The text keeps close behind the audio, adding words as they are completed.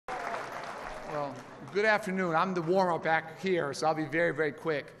Well, good afternoon. I'm the warm-up back here, so I'll be very, very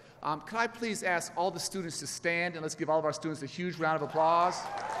quick. Could I please ask all the students to stand, and let's give all of our students a huge round of applause.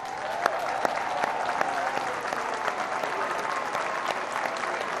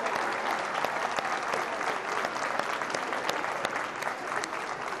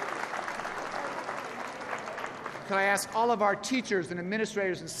 Could I ask all of our teachers and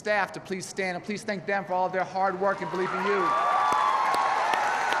administrators and staff to please stand, and please thank them for all of their hard work and belief in you.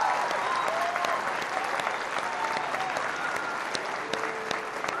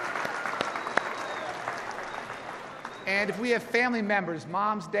 And if we have family members,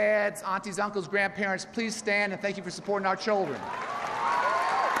 moms, dads, aunties, uncles, grandparents, please stand and thank you for supporting our children.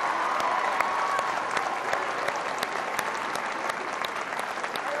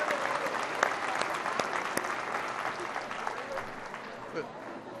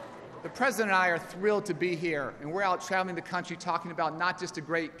 The President and I are thrilled to be here, and we're out traveling the country talking about not just a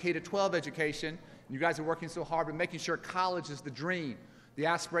great K-12 education, and you guys are working so hard, but making sure college is the dream, the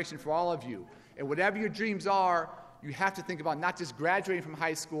aspiration for all of you. And whatever your dreams are, you have to think about not just graduating from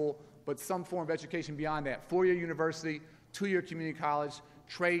high school, but some form of education beyond that. 4-year university, 2-year community college,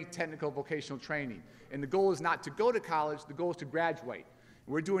 trade, technical, vocational training. And the goal is not to go to college, the goal is to graduate.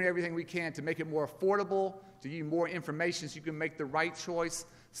 And we're doing everything we can to make it more affordable, to give you more information so you can make the right choice.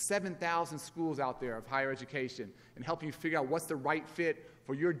 7,000 schools out there of higher education, and helping you figure out what's the right fit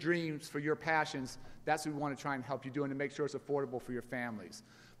for your dreams, for your passions. That's what we want to try and help you do, and to make sure it's affordable for your families.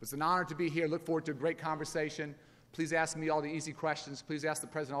 But it's an honor to be here. Look forward to a great conversation. Please ask me all the easy questions. Please ask the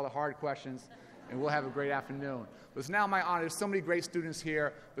President all the hard questions, and we'll have a great afternoon. But it's now my honor, there's so many great students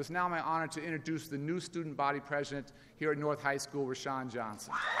here, but it's now my honor to introduce the new student body president here at North High School, Rashawn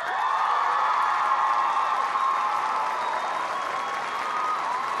Johnson.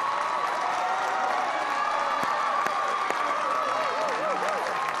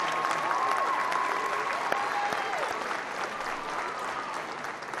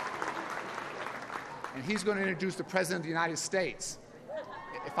 And he's going to introduce the President of the United States.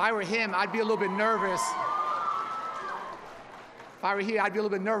 If I were him, I'd be a little bit nervous. If I were here, I'd be a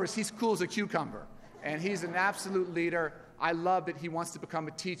little bit nervous. He's cool as a cucumber, and he's an absolute leader. I love that he wants to become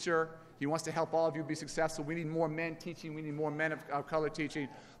a teacher. He wants to help all of you be successful. We need more men teaching. We need more men of color teaching.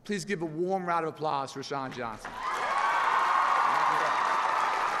 Please give a warm round of applause for Rashawn Johnson.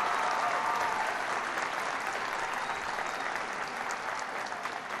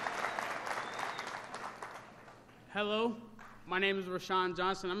 Hello, my name is Rashawn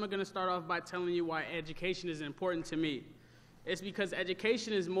Johnson. I'm going to start off by telling you why education is important to me. It's because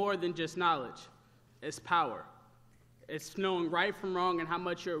education is more than just knowledge. It's power. It's knowing right from wrong and how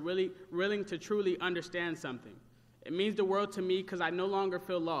much you're really willing to truly understand something. It means the world to me because I no longer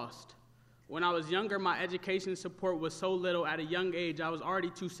feel lost. When I was younger, my education support was so little at a young age, I was already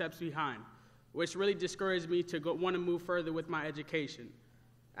 2 steps behind, which really discouraged me to want to move further with my education.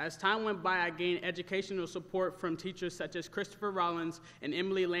 As time went by, I gained educational support from teachers such as Christopher Rollins and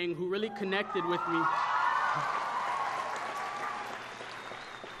Emily Lang, who really connected with me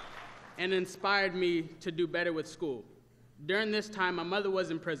and inspired me to do better with school. During this time, my mother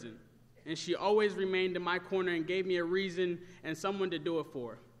was in prison, and she always remained in my corner and gave me a reason and someone to do it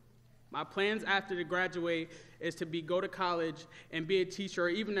for. My plans after to graduate is to go to college and be a teacher or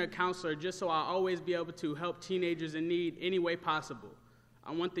even a counselor, just so I'll always be able to help teenagers in need any way possible.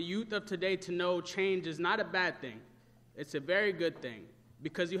 I want the youth of today to know change is not a bad thing. It's a very good thing,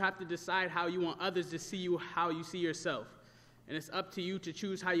 because you have to decide how you want others to see you, how you see yourself. And it's up to you to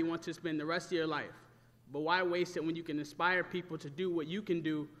choose how you want to spend the rest of your life. But why waste it when you can inspire people to do what you can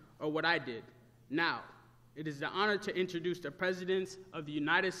do or what I did? Now, it is the honor to introduce the President of the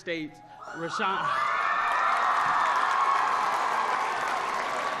United States, Rashawn.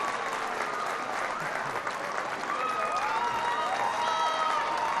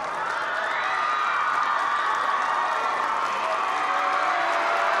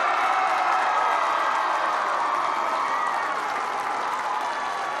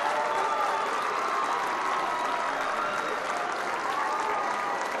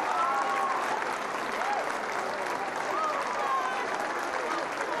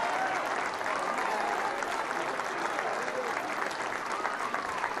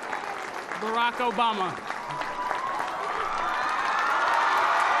 Barack Obama.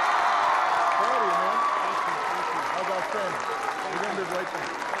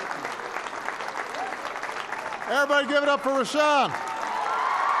 Everybody give it up for Rashawn.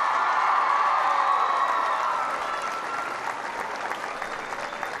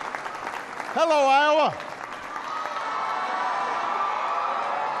 Hello, Iowa.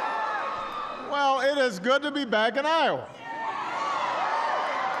 Well, it is good to be back in Iowa.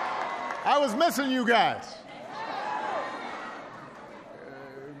 I was missing you guys.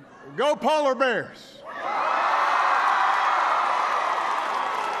 Go polar bears.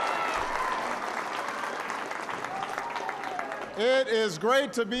 It is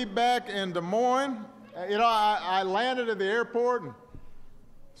great to be back in Des Moines. You know, I landed at the airport and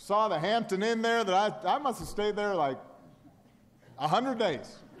saw the Hampton Inn there that I must have stayed there like 100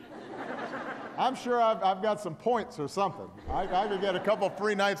 days. I'm sure I've got some points or something. I could get a couple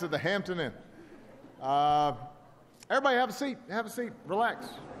free nights at the Hampton Inn. Everybody have a seat. Have a seat. Relax.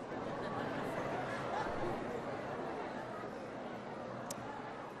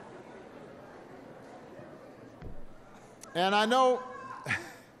 And I know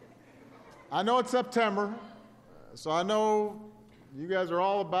it's September, so I know you guys are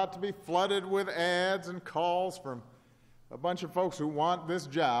all about to be flooded with ads and calls from a bunch of folks who want this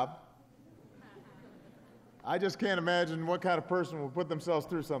job. I just can't imagine what kind of person will put themselves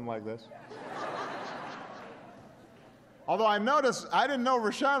through something like this. Although I noticed, I didn't know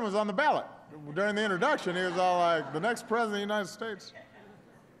Rashawn was on the ballot. During the introduction, he was all like, the next president of the United States.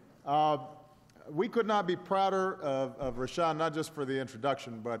 We could not be prouder of Rashawn, not just for the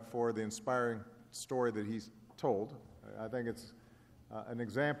introduction, but for the inspiring story that he's told. I think it's an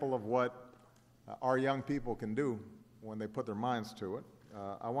example of what our young people can do when they put their minds to it.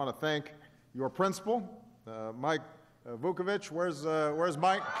 I want to thank your principal, Mike Vukovic. Where's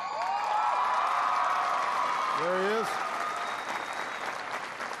Mike? There he is.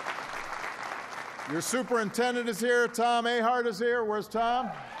 Your superintendent is here. Tom Ahart is here. Where's Tom?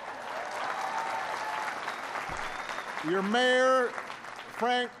 Your mayor,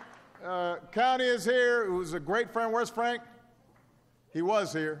 Frank County, is here, who's a great friend. Where's Frank? He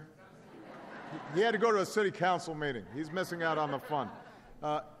was here. He had to go to a city council meeting. He's missing out on the fun.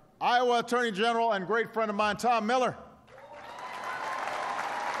 Iowa Attorney General and great friend of mine, Tom Miller.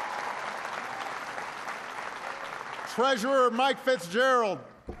 Treasurer Mike Fitzgerald,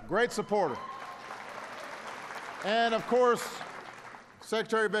 great supporter. And of course,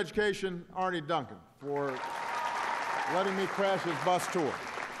 Secretary of Education Arnie Duncan for letting me crash his bus tour.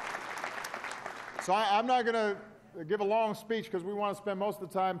 So I'm not going to give a long speech because we want to spend most of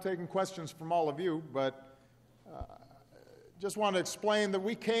the time taking questions from all of you, but just want to explain that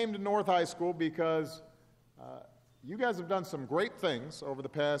we came to North High School because you guys have done some great things over the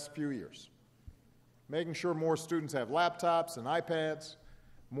past few years. Making sure more students have laptops and iPads,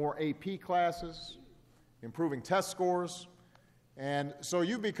 more AP classes, improving test scores, and so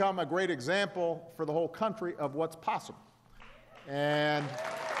you've become a great example for the whole country of what's possible. And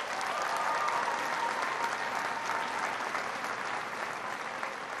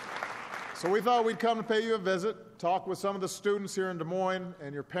so we thought we'd come to pay you a visit, talk with some of the students here in Des Moines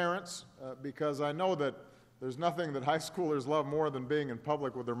and your parents, because I know that there's nothing that high schoolers love more than being in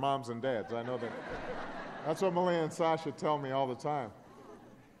public with their moms and dads. I know that. That's what Malia and Sasha tell me all the time.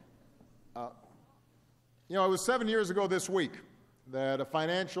 You know, it was 7 years ago this week that a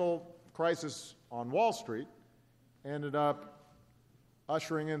financial crisis on Wall Street ended up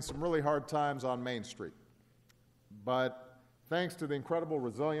ushering in some really hard times on Main Street. But thanks to the incredible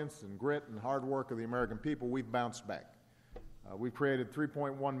resilience and grit and hard work of the American people, we've bounced back. We've created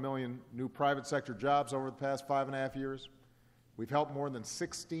 3.1 million new private sector jobs over the past 5.5 years. We've helped more than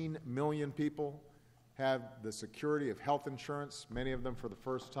 16 million people have the security of health insurance, many of them for the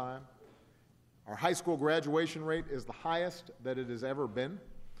first time. Our high school graduation rate is the highest that it has ever been.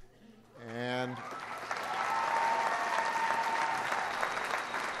 And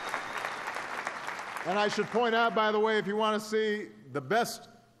I should point out, by the way, if you want to see the best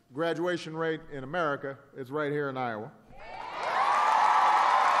graduation rate in America, it's right here in Iowa.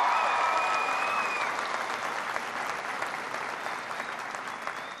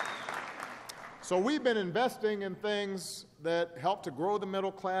 So we've been investing in things that help to grow the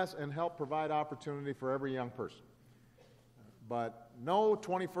middle class and help provide opportunity for every young person. But no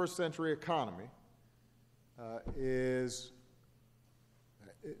 21st century economy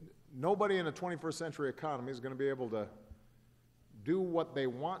nobody in a 21st century economy is going to be able to do what they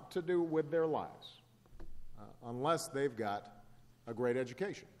want to do with their lives unless they've got a great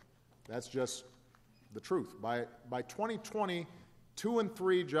education. That's just the truth. By 2020, 2 in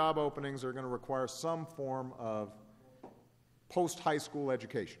 3 job openings are going to require some form of post-high school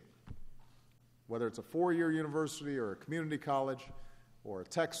education, whether it's a 4-year university or a community college or a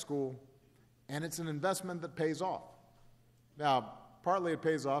tech school, and it's an investment that pays off. Now, partly it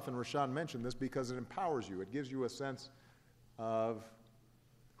pays off, and Rashawn mentioned this, because it empowers you. It gives you a sense of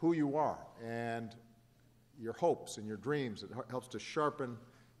who you are and your hopes and your dreams. It helps to sharpen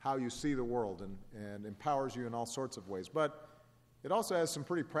how you see the world and empowers you in all sorts of ways. But it also has some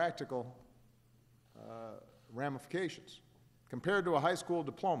pretty practical ramifications. Compared to a high school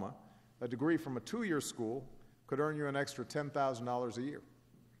diploma, a degree from a 2-year school could earn you an extra $10,000 a year.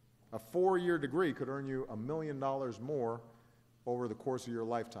 A 4-year degree could earn you $1 million more over the course of your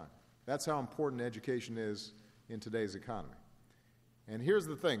lifetime. That's how important education is in today's economy. And here's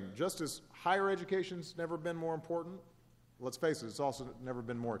the thing, just as higher education's never been more important, let's face it, it's also never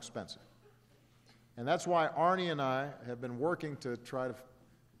been more expensive. And that's why Arnie and I have been working to try to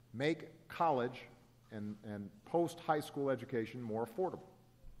make college and post-high school education more affordable.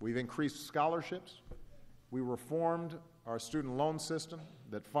 We've increased scholarships. We reformed our student loan system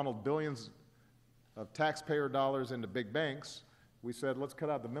that funneled billions of taxpayer dollars into big banks. We said, let's cut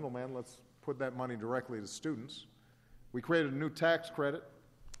out the middleman, let's put that money directly to students. We created a new tax credit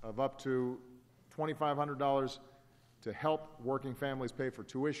of up to $2,500 to help working families pay for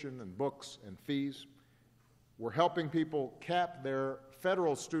tuition and books and fees. We're helping people cap their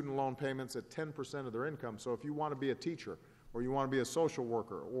federal student loan payments at 10% of their income. So if you want to be a teacher, or you want to be a social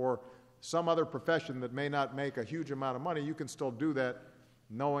worker, or some other profession that may not make a huge amount of money, you can still do that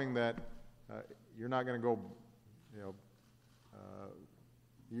knowing that you're not going to go,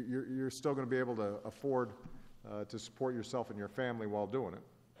 you're still going to be able to afford to support yourself and your family while doing it.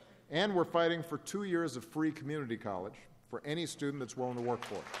 And we're fighting for 2 years of free community college for any student that's willing to work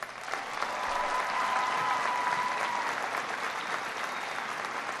for it.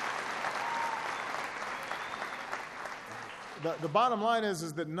 The bottom line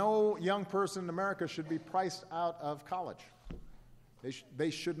is that no young person in America should be priced out of college. They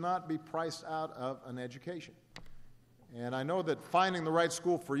should not be priced out of an education. And I know that finding the right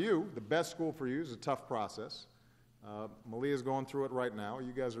school for you, the best school for you, is a tough process. Malia's going through it right now.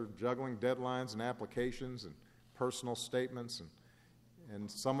 You guys are juggling deadlines and applications and personal statements.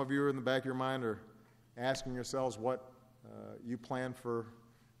 And some of you in the back of your mind are asking yourselves what you plan for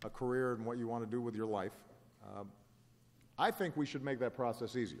a career and what you want to do with your life. I think we should make that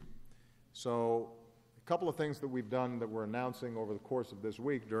process easier. So a couple of things that we've done that we're announcing over the course of this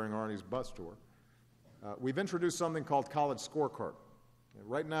week during Arnie's bus tour. We've introduced something called College Scorecard.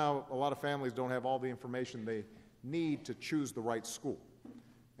 Right now, a lot of families don't have all the information they need to choose the right school.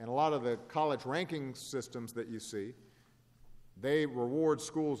 And a lot of the college ranking systems that you see, they reward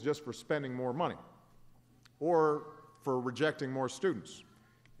schools just for spending more money or for rejecting more students.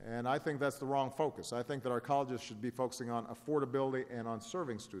 And I think that's the wrong focus. I think that our colleges should be focusing on affordability and on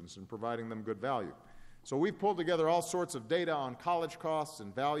serving students and providing them good value. So we've pulled together all sorts of data on college costs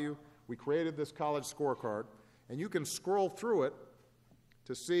and value. We created this college scorecard, and you can scroll through it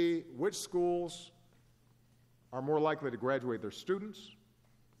to see which schools are more likely to graduate their students,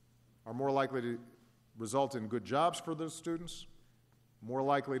 are more likely to result in good jobs for those students, more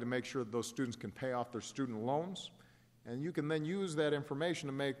likely to make sure that those students can pay off their student loans. And you can then use that information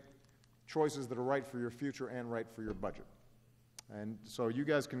to make choices that are right for your future and right for your budget. And so you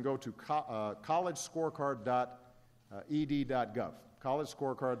guys can go to collegescorecard.ed.gov,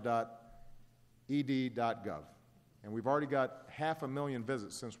 collegescorecard.ed.gov. And we've already got 500,000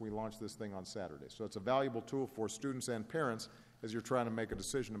 visits since we launched this thing on Saturday. So it's a valuable tool for students and parents as you're trying to make a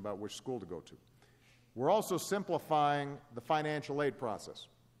decision about which school to go to. We're also simplifying the financial aid process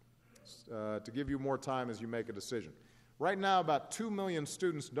to give you more time as you make a decision. Right now, about 2 million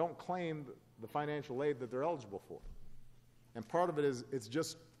students don't claim the financial aid that they're eligible for. And part of it is it's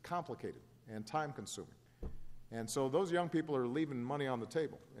just complicated and time-consuming. And so those young people are leaving money on the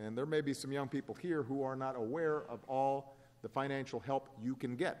table. And there may be some young people here who are not aware of all the financial help you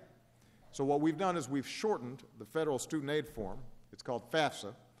can get. So what we've done is we've shortened the federal student aid form, it's called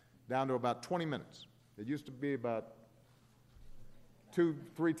FAFSA, down to about 20 minutes. It used to be about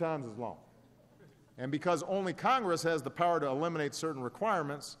 2-3 times as long. And because only Congress has the power to eliminate certain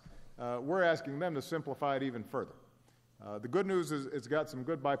requirements, we're asking them to simplify it even further. The good news is it's got some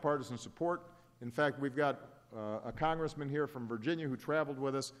good bipartisan support. In fact, we've got a congressman here from Virginia who traveled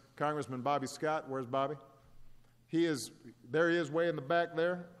with us, Congressman Bobby Scott. Where's Bobby? There he is way in the back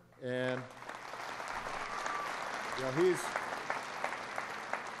there. And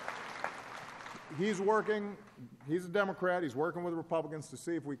he's working, he's a Democrat, he's working with Republicans to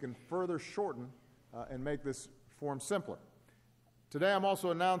see if we can further shorten and make this form simpler. Today I'm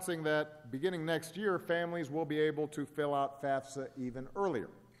also announcing that beginning next year, families will be able to fill out FAFSA even earlier,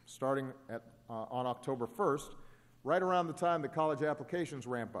 starting on October 1st, right around the time the college applications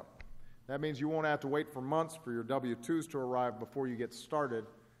ramp up. That means you won't have to wait for months for your W-2s to arrive before you get started,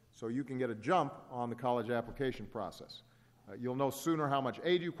 so you can get a jump on the college application process. You'll know sooner how much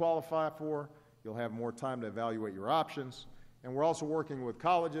aid you qualify for, you'll have more time to evaluate your options, and we're also working with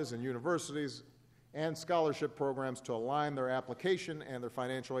colleges and universities and scholarship programs to align their application and their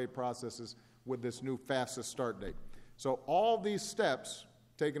financial aid processes with this new FAFSA start date. So all these steps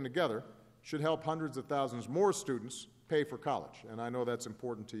taken together should help hundreds of thousands more students pay for college, and I know that's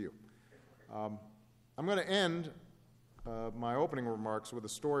important to you. I'm going to end my opening remarks with a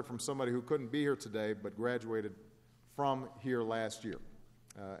story from somebody who couldn't be here today but graduated from here last year,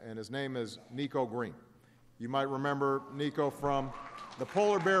 and his name is Nico Green. You might remember Nico from the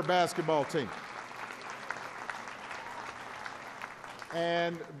Polar Bear basketball team.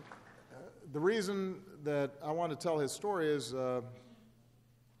 And the reason that I want to tell his story is for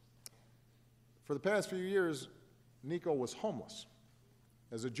the past few years, Nico was homeless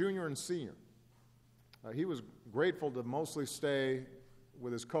as a junior and senior. He was grateful to mostly stay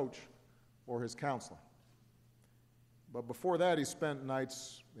with his coach or his counselor. But before that, he spent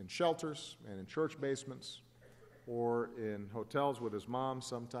nights in shelters and in church basements or in hotels with his mom,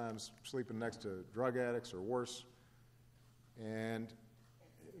 sometimes sleeping next to drug addicts or worse. And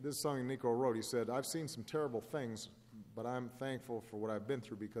this is something Nico wrote. He said, "I've seen some terrible things, but I'm thankful for what I've been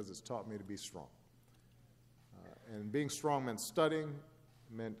through because it's taught me to be strong." And being strong meant studying,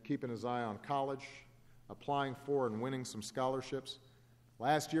 meant keeping his eye on college, applying for and winning some scholarships.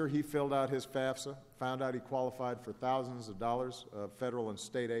 Last year, he filled out his FAFSA, found out he qualified for thousands of dollars of federal and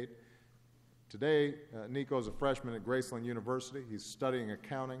state aid. Today, Nico's a freshman at Graceland University. He's studying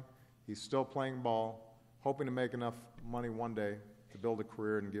accounting. He's still playing ball, hoping to make enough money one day to build a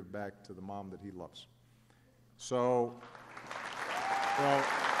career and give back to the mom that he loves. So, well,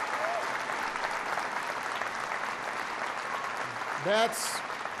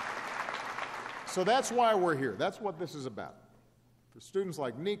 that's why we're here. That's what this is about. For students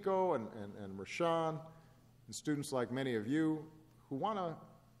like Nico and Rashawn, and students like many of you who want to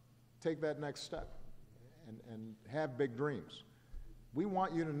take that next step and have big dreams, we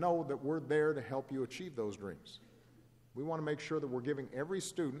want you to know that we're there to help you achieve those dreams. We want to make sure that we're giving every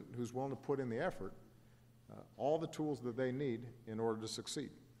student who's willing to put in the effort all the tools that they need in order to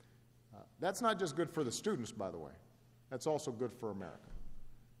succeed. That's not just good for the students, by the way. That's also good for America,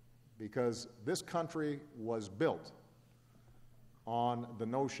 because this country was built on the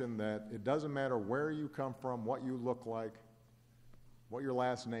notion that it doesn't matter where you come from, what you look like, what your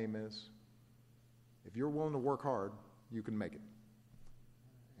last name is. If you're willing to work hard, you can make it.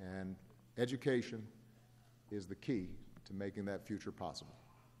 And education is the key to making that future possible.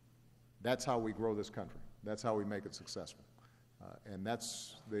 That's how we grow this country. That's how we make it successful. And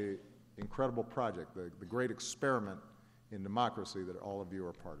that's the incredible project, the great experiment in democracy that all of you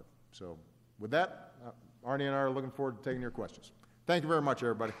are a part of. So with that, Arnie and I are looking forward to taking your questions. Thank you very much,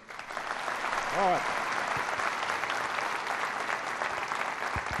 everybody. All right.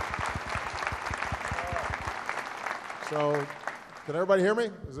 So, can everybody hear me?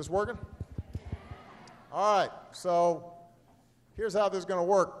 Is this working? All right, so here's how this is going to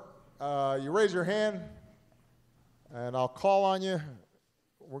work. You raise your hand, and I'll call on you.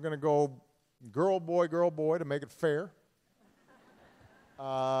 We're going to go girl, boy, to make it fair.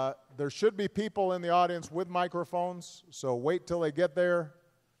 There should be people in the audience with microphones, so wait till they get there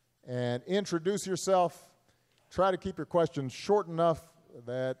and introduce yourself. Try to keep your questions short enough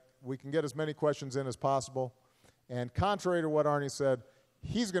that we can get as many questions in as possible. And contrary to what Arnie said,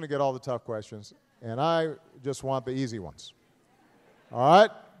 he's going to get all the tough questions, and I just want the easy ones. All right?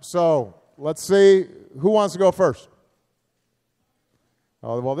 So let's see. Who wants to go first?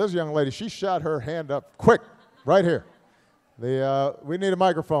 Oh, well, this young lady, she shot her hand up quick, right here. We need a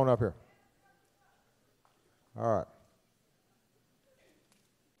microphone up here. All right.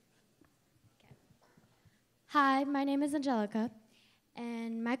 Hi, my name is Angelica,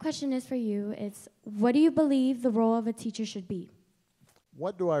 and my question is for you. It's, what do you believe the role of a teacher should be?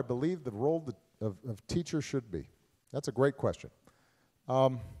 What do I believe the role of teacher should be? That's a great question.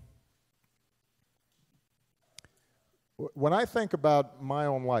 When I think about my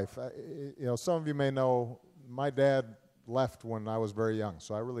own life, some of you may know my dad left when I was very young,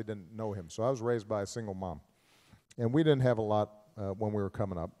 so I really didn't know him. So I was raised by a single mom, and we didn't have a lot when we were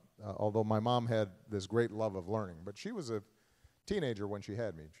coming up, although my mom had this great love of learning. But she was a teenager when she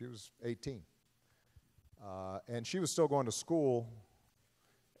had me. She was 18, and she was still going to school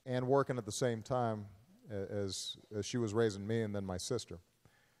and working at the same time as she was raising me and then my sister.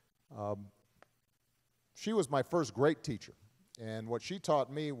 She was my first great teacher, and what she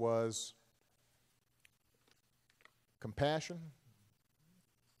taught me was compassion,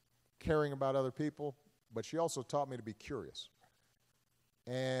 caring about other people, but she also taught me to be curious.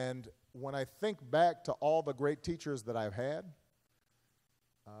 And when I think back to all the great teachers that I've had,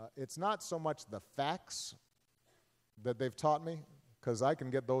 it's not so much the facts that they've taught me, because I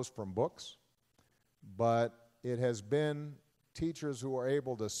can get those from books, but it has been teachers who are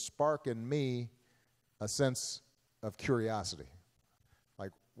able to spark in me a sense of curiosity.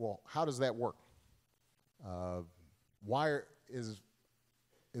 Like, well, how does that work? Why is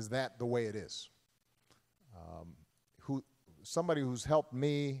that the way it is? Somebody who's helped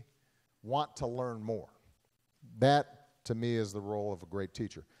me want to learn more. That, to me, is the role of a great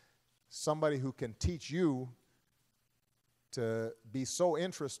teacher. Somebody who can teach you to be so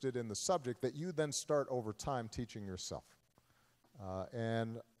interested in the subject that you then start over time teaching yourself.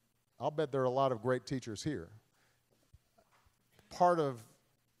 And I'll bet there are a lot of great teachers here. Part of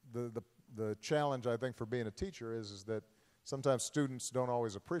the challenge, I think, for being a teacher is that sometimes students don't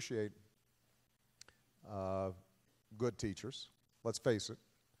always appreciate good teachers, let's face it.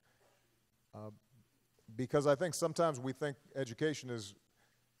 Because I think sometimes we think education is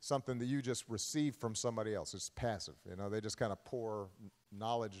something that you just receive from somebody else. It's passive. You know, they just kind of pour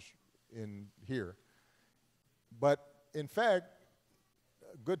knowledge in here. But in fact,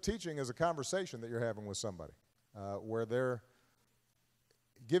 good teaching is a conversation that you're having with somebody where they're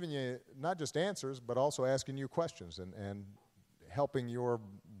giving you not just answers, but also asking you questions and helping your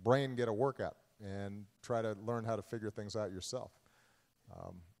brain get a workout and try to learn how to figure things out yourself.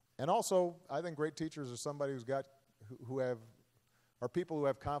 And also, I think great teachers are somebody are people who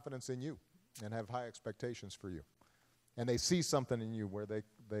have confidence in you and have high expectations for you. And they see something in you where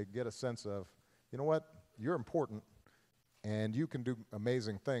they get a sense of, you know what, you're important and you can do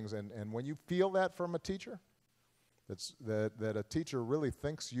amazing things. And when you feel that from a teacher, that a teacher really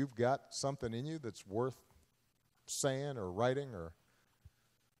thinks you've got something in you that's worth saying or writing or,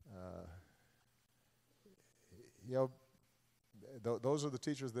 those are the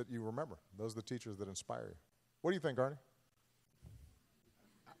teachers that you remember. Those are the teachers that inspire you. What do you think, Arnie?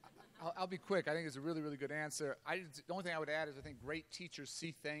 I'll be quick. I think it's a really, really good answer. The only thing I would add is I think great teachers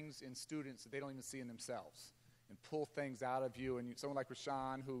see things in students that they don't even see in themselves and pull things out of you. And someone like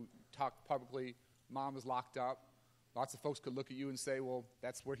Rashawn, who talked publicly, Mom was locked up. Lots of folks could look at you and say, well,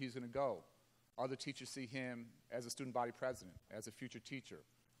 that's where he's going to go. Other teachers see him as a student body president, as a future teacher,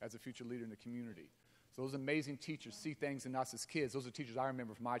 as a future leader in the community. So those amazing teachers see things in us as kids. Those are teachers I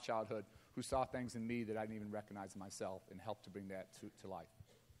remember from my childhood who saw things in me that I didn't even recognize in myself and helped to bring that to life.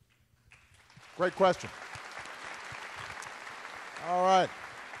 Great question. All right.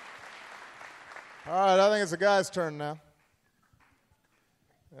 I think it's the guy's turn now.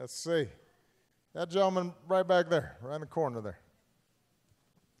 Let's see. That gentleman right back there, right in the corner there.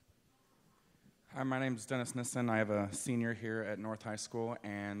 Hi, my name is Dennis Nissen. I have a senior here at North High School,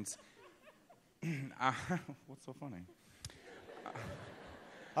 and what's so funny?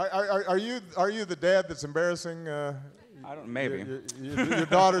 Are you the dad that's embarrassing? I don't. Maybe. Your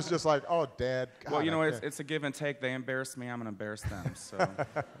daughter's just like, oh, Dad. God, well, you know, it's a give and take. They embarrass me, I'm going to embarrass them. So.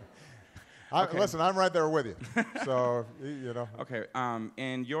 Okay. Listen, I'm right there with you. So, you know. Okay.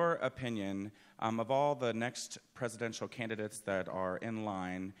 In your opinion, of all the next presidential candidates that are in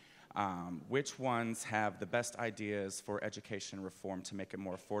line, which ones have the best ideas for education reform to make it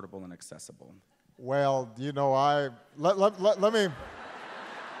more affordable and accessible? Well, you know, let me.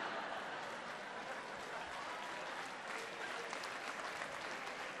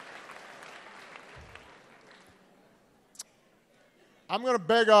 I'm going to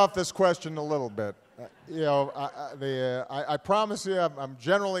beg off this question a little bit. I promise you I'm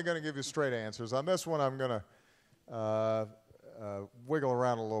generally going to give you straight answers. On this one, I'm going to wiggle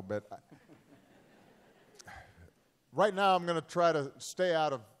around a little bit. Right now, I'm going to try to stay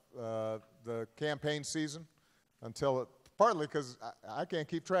out of the campaign season partly because I can't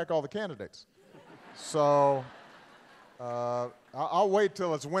keep track of all the candidates. So I'll wait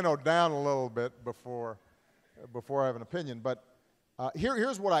till it's winnowed down a little bit before I have an opinion. But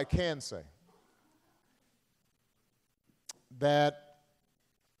here's what I can say. That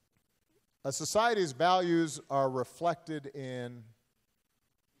a society's values are reflected in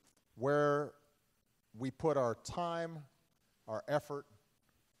where we put our time, our effort,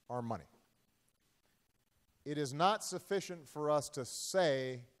 our money. It is not sufficient for us to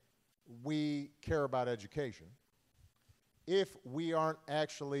say we care about education if we aren't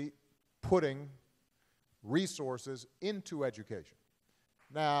actually putting resources into education.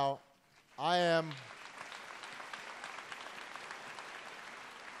 Now,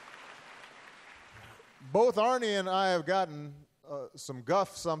 both Arnie and I have gotten some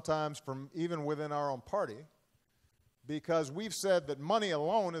guff sometimes from even within our own party because we've said that money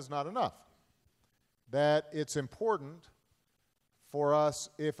alone is not enough. That it's important for us,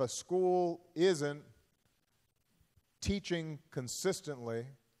 if a school isn't teaching consistently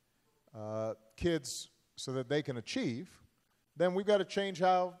kids so that they can achieve, then we've got to change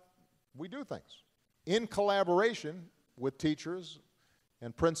how we do things. in collaboration with teachers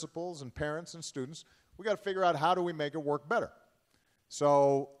and principals and parents and students, we got to figure out how do we make it work better.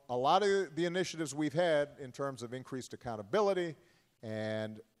 So a lot of the initiatives we've had in terms of increased accountability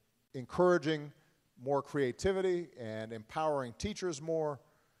and encouraging more creativity and empowering teachers more,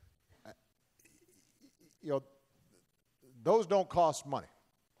 those don't cost money.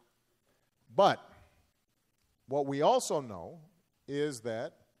 But what we also know is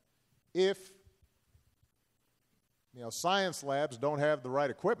that if science labs don't have the right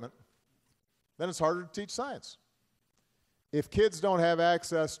equipment, then it's harder to teach science. If kids don't have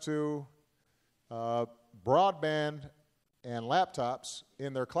access to broadband and laptops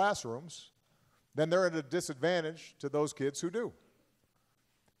in their classrooms, then they're at a disadvantage to those kids who do.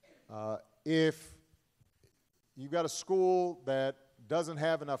 If you've got a school that doesn't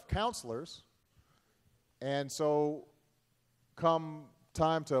have enough counselors, and so come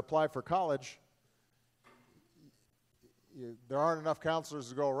time to apply for college, there aren't enough counselors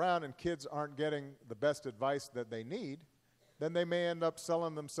to go around and kids aren't getting the best advice that they need, then they may end up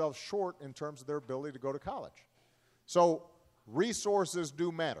selling themselves short in terms of their ability to go to college. So resources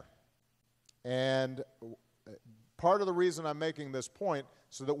do matter. And part of the reason I'm making this point,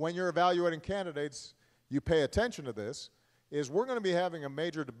 so that when you're evaluating candidates, you pay attention to this, is we're going to be having a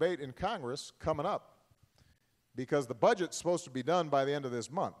major debate in Congress coming up because the budget's supposed to be done by the end of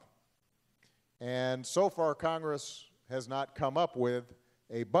this month. And so far, Congress has not come up with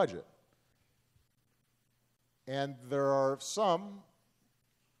a budget. And there are some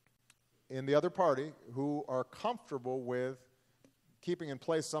in the other party who are comfortable with keeping in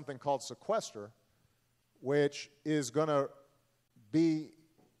place something called sequester, which is going to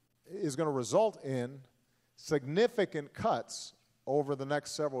result in significant cuts over the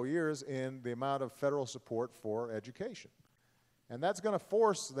next several years in the amount of federal support for education. And that's going to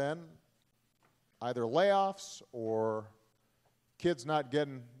force then either layoffs or kids not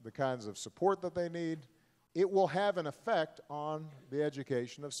getting the kinds of support that they need. It will have an effect on the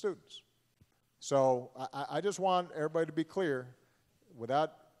education of students. So I just want everybody to be clear,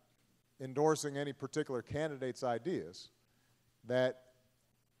 without endorsing any particular candidate's ideas, that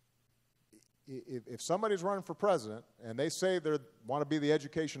if somebody's running for president and they say they want to be the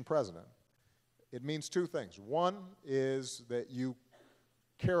education president, it means two things. One is that you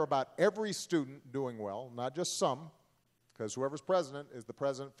care about every student doing well, not just some, because whoever's president is the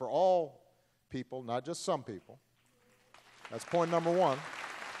president for all people, not just some people. That's point number one.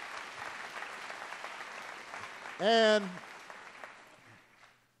 And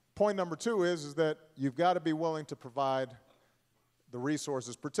point number two is that you've got to be willing to provide the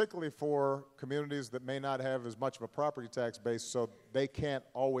resources, particularly for communities that may not have as much of a property tax base, so they can't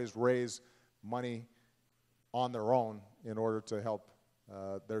always raise money on their own in order to help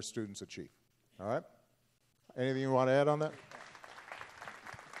their students achieve. All right? Anything you want to add on that?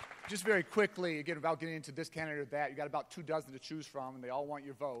 Just very quickly, again, without getting into this candidate or that, you got about 24 to choose from, and they all want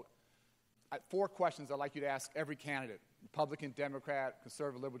your vote. 4 questions I'd like you to ask every candidate: Republican, Democrat,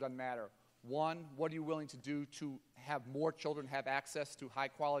 conservative, liberal, doesn't matter. 1, what are you willing to do to have more children have access to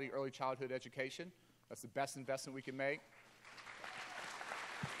high-quality early childhood education? That's the best investment we can make.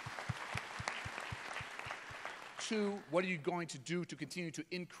 2, what are you going to do to continue to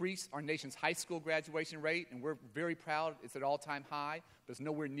increase our nation's high school graduation rate? And we're very proud it's at all-time high, but it's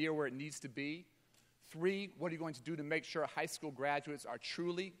nowhere near where it needs to be. 3, what are you going to do to make sure high school graduates are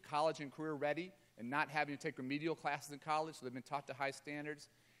truly college and career ready and not having to take remedial classes in college so they've been taught to high standards?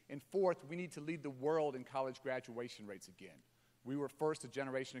 And 4th, we need to lead the world in college graduation rates again. We were first a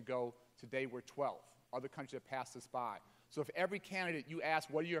generation ago. Today we're 12th. Other countries have passed us by. So if every candidate you ask,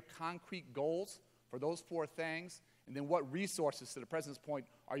 what are your concrete goals for those 4 things, and then what resources, to the President's point,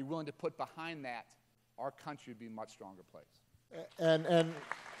 are you willing to put behind that, our country would be a much stronger place. And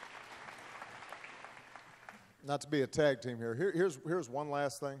not to be a tag team here, here's one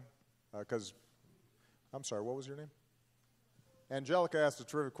last thing, because, I'm sorry, what was your name? Angelica asked a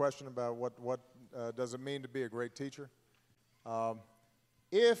terrific question about what does it mean to be a great teacher.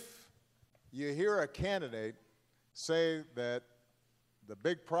 If you hear a candidate say that the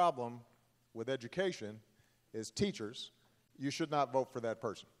big problem with education is teachers, you should not vote for that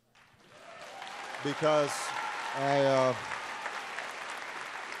person. Because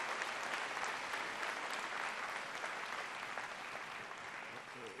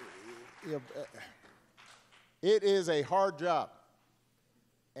it is a hard job,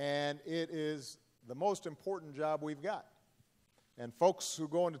 and it is the most important job we've got. And folks who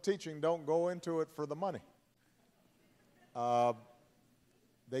go into teaching don't go into it for the money.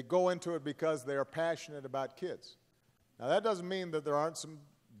 They go into it because they are passionate about kids. Now, that doesn't mean that there aren't some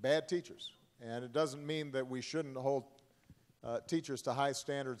bad teachers. And it doesn't mean that we shouldn't hold teachers to high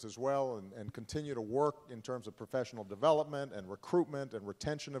standards as well and continue to work in terms of professional development and recruitment and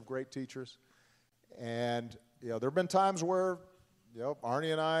retention of great teachers. And there have been times where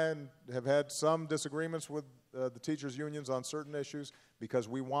Arnie and I have had some disagreements with the teachers' unions on certain issues because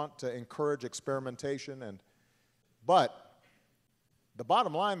we want to encourage experimentation. But the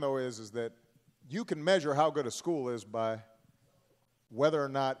bottom line, though, is that you can measure how good a school is by whether or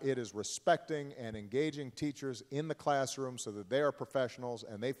not it is respecting and engaging teachers in the classroom so that they are professionals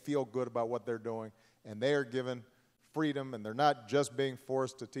and they feel good about what they're doing and they are given freedom and they're not just being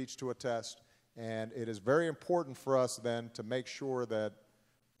forced to teach to a test. And it is very important for us then to make sure that,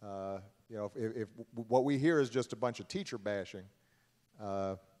 if what we hear is just a bunch of teacher bashing,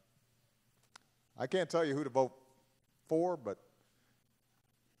 I can't tell you who to vote for, but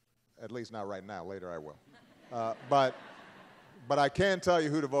at least not right now. Later I will. But I can tell you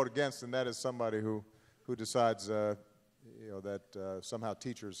who to vote against, and that is somebody who decides, that somehow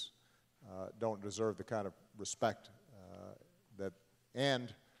teachers don't deserve the kind of respect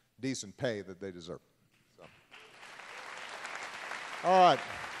and decent pay that they deserve. So. All right.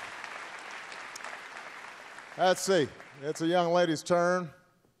 Let's see. It's a young lady's turn.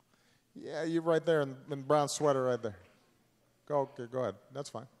 Yeah, you right there in the brown sweater right there. Go ahead. That's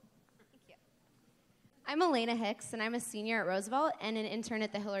fine. I'm Elena Hicks, and I'm a senior at Roosevelt and an intern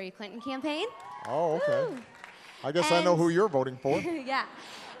at the Hillary Clinton campaign. Oh, okay. Woo. I guess I know who you're voting for. Yeah.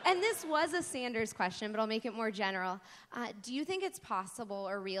 And this was a Sanders question, but I'll make it more general. Do you think it's possible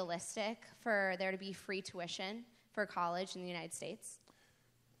or realistic for there to be free tuition for college in the United States?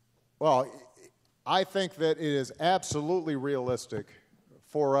 Well, I think that it is absolutely realistic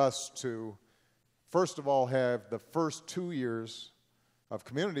for us to, first of all, have the first 2 years of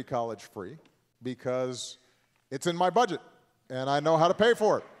community college free, because it's in my budget, and I know how to pay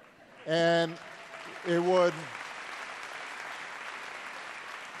for it. And it would...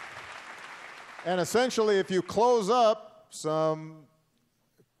 And essentially, if you close up some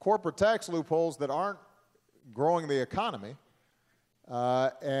corporate tax loopholes that aren't growing the economy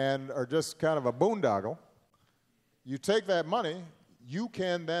and are just kind of a boondoggle, you take that money, you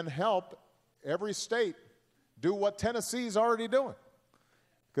can then help every state do what Tennessee's already doing.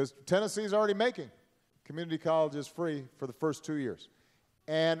 Because Tennessee's already making community colleges free for the first 2 years.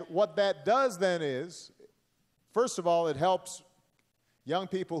 And what that does then is, first of all, it helps young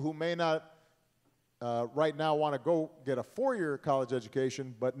people who may not right now want to go get a 4-year college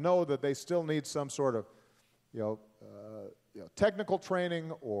education, but know that they still need some sort of technical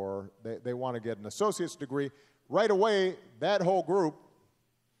training, or they want to get an associate's degree. Right away, that whole group,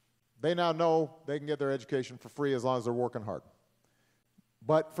 they now know they can get their education for free as long as they're working hard.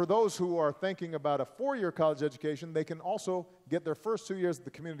 But for those who are thinking about a 4-year college education, they can also get their first 2 years at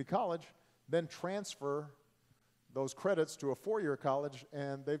the community college, then transfer those credits to a 4-year college,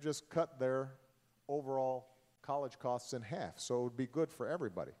 and they've just cut their overall college costs in half. So it would be good for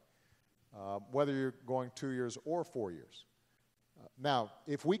everybody, whether you're going 2 years or 4 years. Now,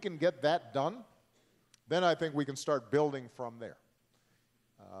 if we can get that done, then I think we can start building from there.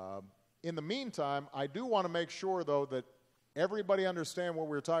 In the meantime, I do want to make sure, though, that everybody understand what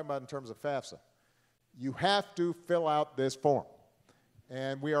we were talking about in terms of FAFSA. You have to fill out this form,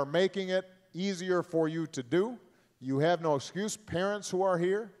 and we are making it easier for you to do. You have no excuse. Parents who are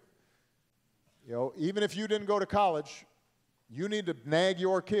here, even if you didn't go to college, you need to nag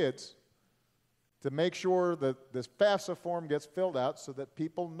your kids to make sure that this FAFSA form gets filled out so that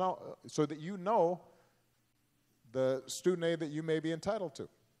people know, so that you know the student aid that you may be entitled to.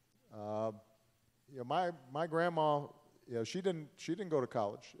 My grandma, she didn't go to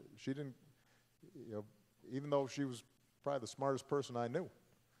college. She didn't, even though she was probably the smartest person I knew.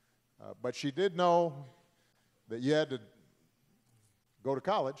 But she did know that you had to go to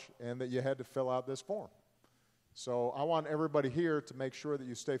college and that you had to fill out this form. So I want everybody here to make sure that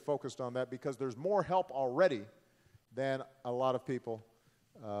you stay focused on that, because there's more help already than a lot of people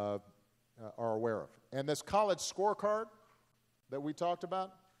are aware of. And this college scorecard that we talked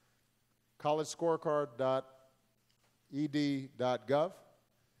about, collegescorecard.ed.gov,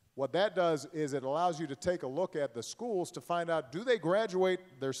 what that does is it allows you to take a look at the schools to find out, do they graduate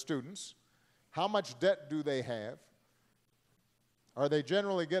their students? How much debt do they have? Are they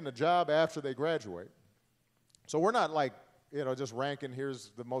generally getting a job after they graduate? So we're not like, just ranking,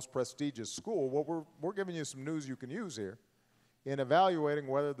 here's the most prestigious school. What we're giving you some news you can use here in evaluating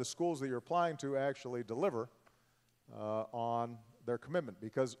whether the schools that you're applying to actually deliver on their commitment.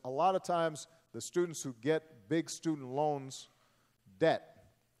 Because a lot of times the students who get big student loans debt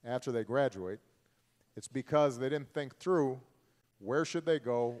after they graduate, it's because they didn't think through where should they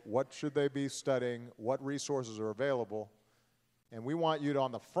go, what should they be studying, what resources are available, and we want you to,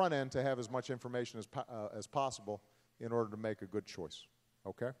 on the front end, to have as much information as possible in order to make a good choice.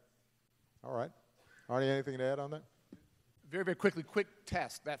 Okay? All right. Arnie, anything to add on that? Very, very quickly, quick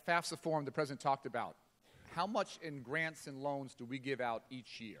test. That FAFSA form the President talked about. How much in grants and loans do we give out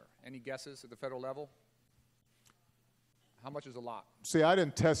each year? Any guesses at the federal level? How much is a lot? See, I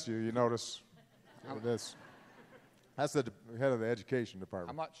didn't test you, you notice. That's the head of the education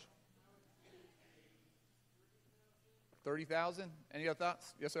department. How much? 30,000? Any other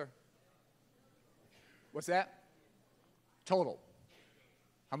thoughts? Yes, sir. What's that? Total.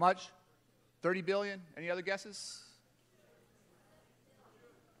 How much? 30 billion? Any other guesses?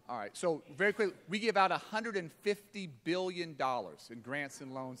 All right, so very quickly, we give out $150 billion in grants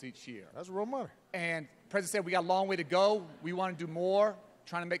and loans each year. That's real money. And the President said we got a long way to go. We want to do more,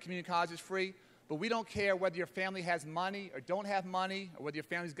 trying to make community colleges free. But we don't care whether your family has money or don't have money, or whether your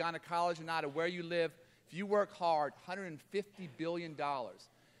family's gone to college or not, or where you live. If you work hard, $150 billion.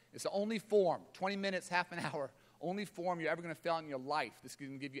 It's the only form, 20 minutes, half an hour, only form you're ever going to fill out in your life that's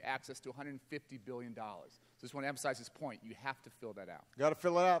going to give you access to $150 billion. So I just want to emphasize this point. You have to fill that out. Got to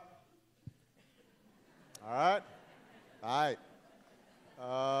fill it out. All right? All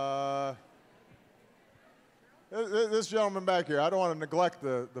right. This gentleman back here, I don't want to neglect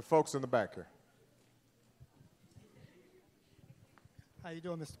the folks in the back here. How you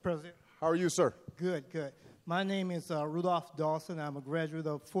doing, Mr. President? How are you, sir? Good, good. My name is Rudolph Dawson. I'm a graduate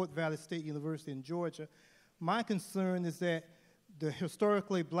of Fort Valley State University in Georgia. My concern is that the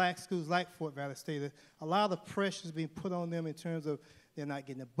historically black schools like Fort Valley State, a lot of the pressure is being put on them in terms of they're not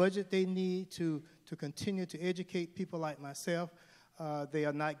getting the budget they need to continue to educate people like myself. They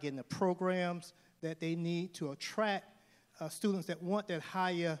are not getting the programs that they need to attract students that want that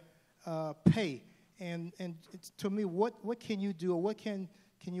higher pay. And to me, what can you do, or what can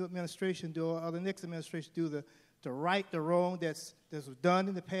your administration do, or the next administration do to right the wrong that's done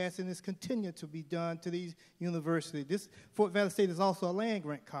in the past and is continued to be done to these universities? This Fort Valley State is also a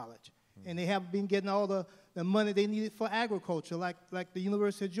land-grant college, and they haven't been getting all the money they needed for agriculture like the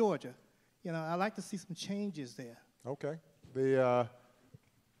University of Georgia. You know, I'd like to see some changes there. Okay.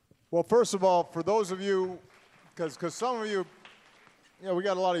 Well, first of all, for those of you, because some of you, we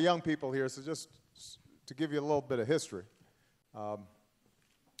got a lot of young people here, so just to give you a little bit of history.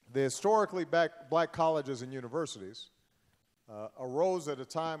 The historically black colleges and universities arose at a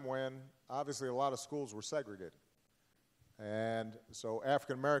time when obviously a lot of schools were segregated. And so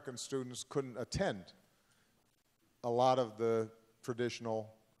African American students couldn't attend a lot of the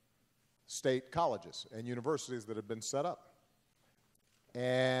traditional state colleges and universities that had been set up.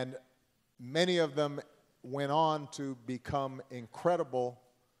 And many of them went on to become incredible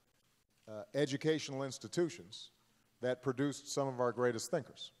educational institutions that produced some of our greatest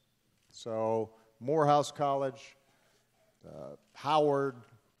thinkers. So Morehouse College, Howard,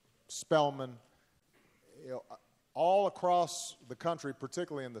 Spelman, all across the country,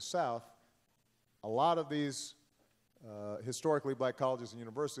 particularly in the South, a lot of these historically black colleges and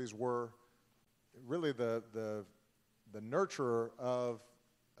universities were really the nurturer of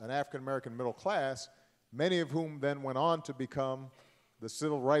an African-American middle class, many of whom then went on to become the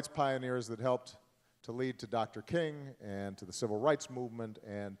civil rights pioneers that helped to lead to Dr. King and to the civil rights movement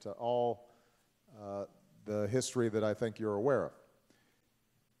and to all the history that I think you're aware of.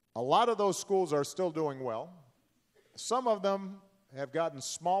 A lot of those schools are still doing well. Some of them have gotten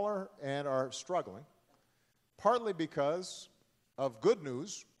smaller and are struggling, partly because of good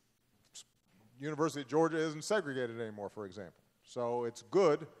news. University of Georgia isn't segregated anymore, for example. So it's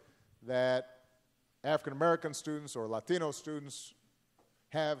good that African American students or Latino students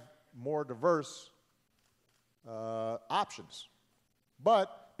have more diverse options.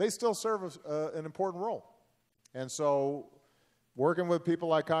 But they still serve an important role. And so working with people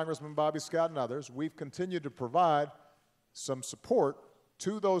like Congressman Bobby Scott and others, we've continued to provide some support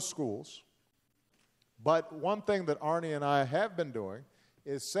to those schools. But one thing that Arnie and I have been doing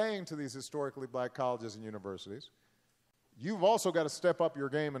is saying to these historically black colleges and universities, you've also got to step up your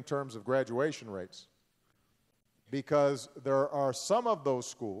game in terms of graduation rates, because there are some of those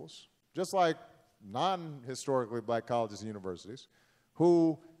schools, just like non-historically black colleges and universities,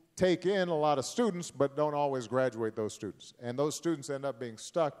 who take in a lot of students but don't always graduate those students. And those students end up being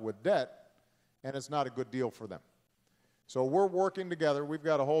stuck with debt, and it's not a good deal for them. So we're working together. We've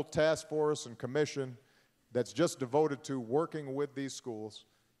got a whole task force and commission that's just devoted to working with these schools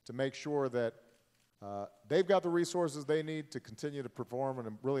to make sure that they've got the resources they need to continue to perform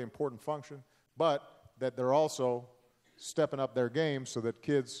a really important function, but that they're also stepping up their game so that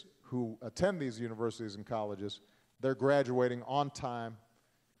kids who attend these universities and colleges they're graduating on time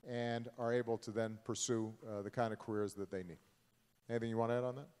and are able to then pursue the kind of careers that they need. Anything you want to add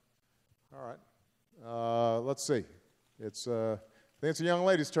on that? All right. Let's see. I think it's a young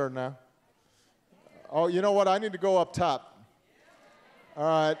lady's turn now. Oh, you know what? I need to go up top. All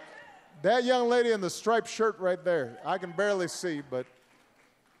right. That young lady in the striped shirt right there, I can barely see, but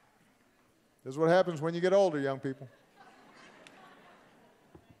this is what happens when you get older, young people.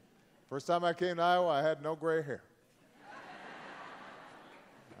 First time I came to Iowa, I had no gray hair.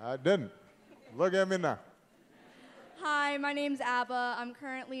 I didn't. Look at me now. Hi, my name's Abba. I'm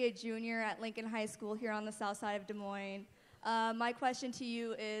currently a junior at Lincoln High School here on the south side of Des Moines. My question to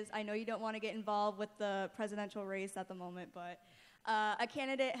you is, I know you don't want to get involved with the presidential race at the moment, but a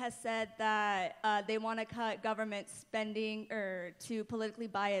candidate has said that they want to cut government spending to politically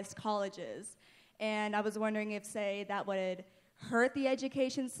biased colleges. And I was wondering if, say, that would hurt the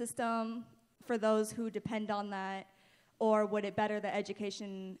education system for those who depend on that, or would it better the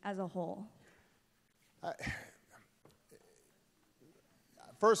education as a whole?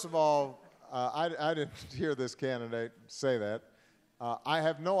 First of all, I didn't hear this candidate say that. I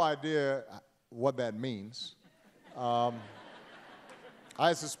have no idea what that means.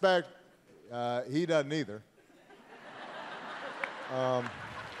 I suspect he doesn't either.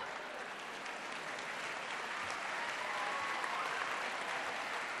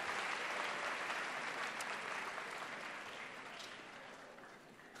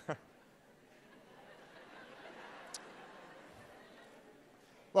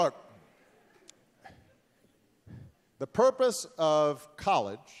 Look, the purpose of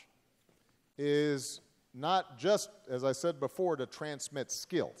college is not just, as I said before, to transmit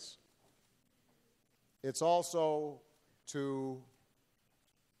skills. It's also to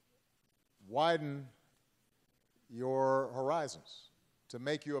widen your horizons, to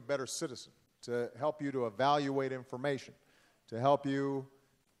make you a better citizen, to help you to evaluate information, to help you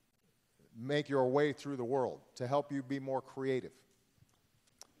make your way through the world, to help you be more creative.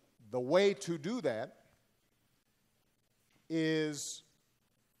 The way to do that is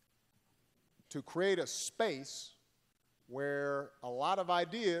to create a space where a lot of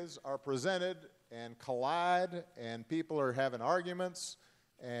ideas are presented and collide, and people are having arguments,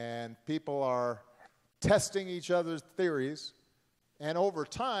 and people are testing each other's theories, and over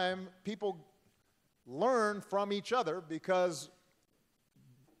time, people learn from each other because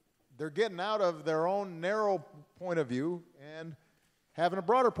they're getting out of their own narrow point of view and having a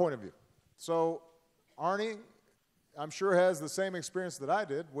broader point of view. So Arnie, I'm sure, has the same experience that I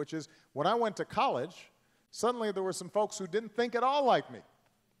did, which is when I went to college, suddenly there were some folks who didn't think at all like me.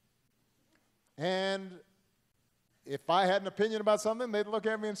 And if I had an opinion about something, they'd look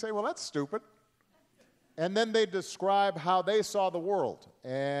at me and say, well, that's stupid. And then they'd describe how they saw the world.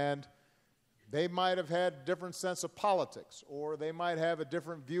 And they might have had a different sense of politics, or they might have a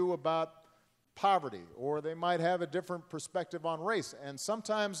different view about poverty, or they might have a different perspective on race, and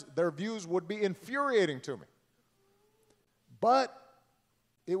sometimes their views would be infuriating to me. But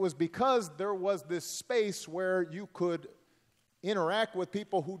it was because there was this space where you could interact with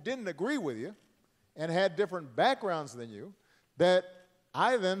people who didn't agree with you and had different backgrounds than you, that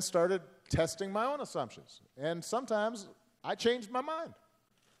I then started testing my own assumptions. And sometimes I changed my mind.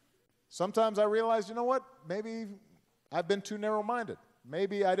 Sometimes I realized, you know what, maybe I've been too narrow-minded.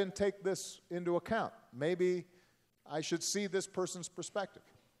 Maybe I didn't take this into account. Maybe I should see this person's perspective.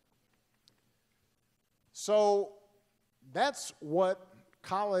 So that's what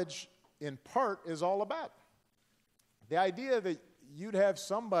college, in part, is all about. The idea that you'd have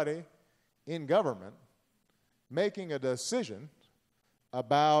somebody in government making a decision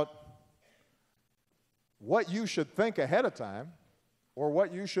about what you should think ahead of time or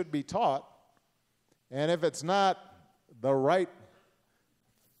what you should be taught, and if it's not the right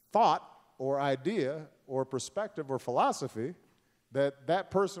thought or idea or perspective or philosophy, that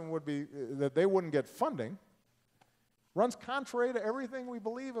person would be, that they wouldn't get funding, runs contrary to everything we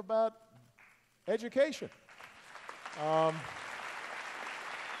believe about education. I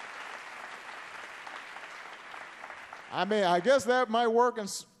mean, I guess that might work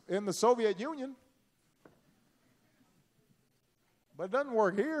in the Soviet Union, but it doesn't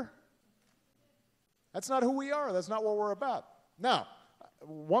work here. That's not who we are. That's not what we're about. Now,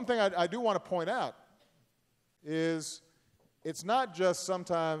 one thing I do want to point out is it's not just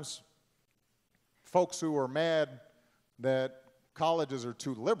sometimes folks who are mad that colleges are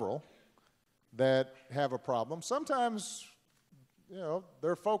too liberal that have a problem. Sometimes, there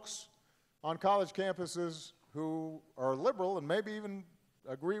are folks on college campuses who are liberal and maybe even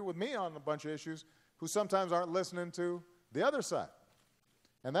agree with me on a bunch of issues who sometimes aren't listening to the other side.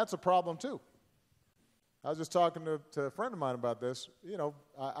 And that's a problem too. I was just talking to a friend of mine about this. You know,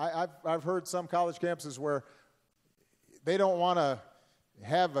 I've heard some college campuses where they don't want to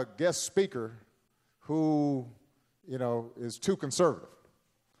have a guest speaker who, you know, is too conservative,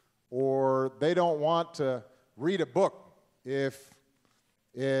 or they don't want to read a book if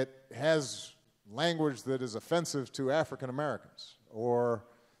it has language that is offensive to African Americans, or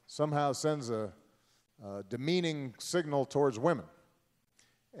somehow sends a demeaning signal towards women.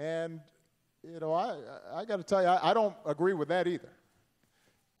 And, you know, I got to tell you, I don't agree with that either.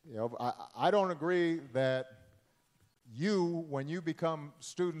 You know, I don't agree that you, when you become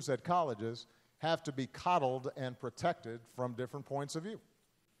students at colleges, have to be coddled and protected from different points of view.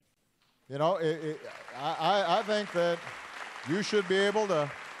 You know, I think that you should be able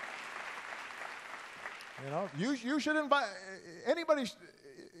to, you know, you should invite anybody,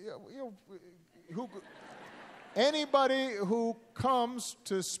 anybody who comes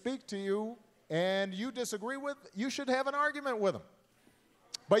to speak to you and you disagree with, you should have an argument with them.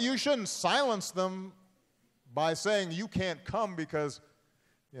 But you shouldn't silence them by saying you can't come because,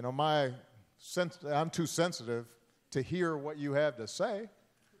 you know, I'm too sensitive to hear what you have to say.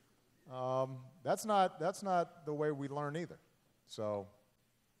 That's not the way we learn either. So,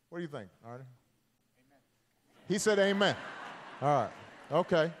 what do you think, Arnie? Amen. He said amen. All right.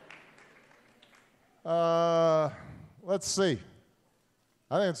 Okay. Let's see.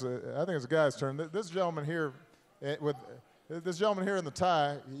 I think it's a guy's turn. This gentleman here, with this gentleman here in the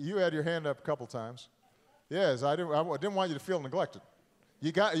tie, you had your hand up a couple times. Yes, I didn't want you to feel neglected.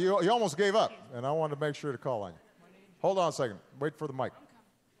 You almost gave up, and I wanted to make sure to call on you. Hold on a second. Wait for the mic.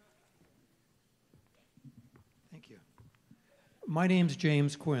 Thank you. My name's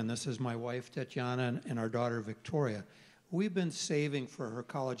James Quinn. This is my wife, Tatiana, and our daughter, Victoria. We've been saving for her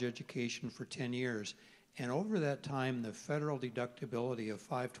college education for 10 years, and over that time, the federal deductibility of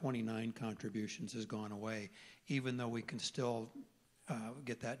 529 contributions has gone away, even though we can still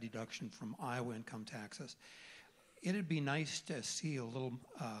get that deduction from Iowa income taxes. It'd be nice to see a little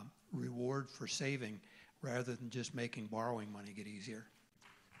reward for saving rather than just making borrowing money get easier.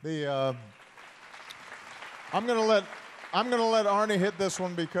 I'm gonna let Arnie hit this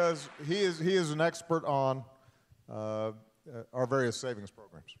one because he is an expert on our various savings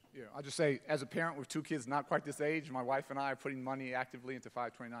programs. Yeah, I'll just say, as a parent with two kids not quite this age, my wife and I are putting money actively into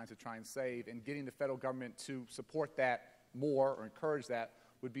 529 to try and save, and getting the federal government to support that more or encourage that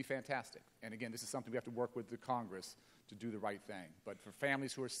would be fantastic. And again, this is something we have to work with the Congress to do the right thing. But for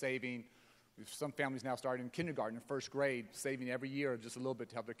families who are saving, some families now starting in kindergarten and first grade, saving every year just a little bit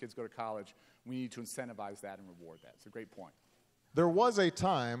to help their kids go to college, we need to incentivize that and reward that. It's a great point. There was a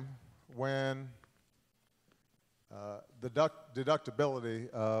time when the deductibility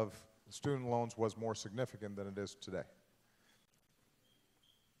of student loans was more significant than it is today.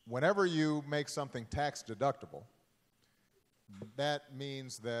 Whenever you make something tax deductible, that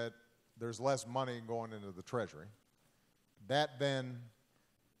means that there's less money going into the Treasury. That then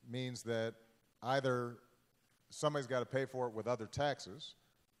means that either somebody's got to pay for it with other taxes,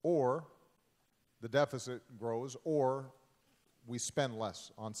 or the deficit grows, or we spend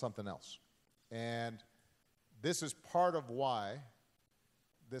less on something else. And this is part of why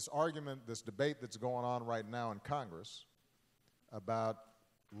this argument, this debate that's going on right now in Congress about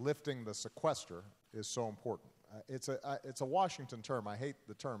lifting the sequester is so important. It's a Washington term. I hate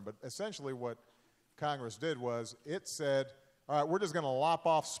the term, but essentially what Congress did was it said, all right, we're just going to lop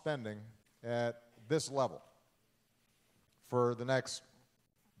off spending at this level for the next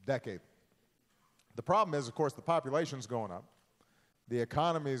decade. The problem is, of course, the population's going up, the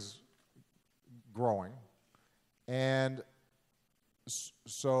economy's growing, and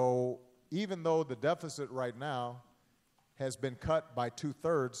so even though the deficit right now has been cut by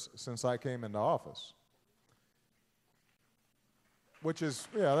 2/3 since I came into office, which is,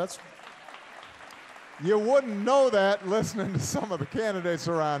 yeah, that's, you wouldn't know that listening to some of the candidates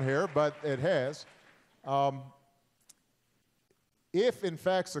around here, but it has. If, in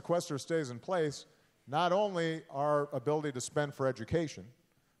fact, sequester stays in place, not only our ability to spend for education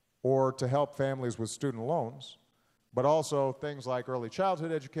or to help families with student loans, but also things like early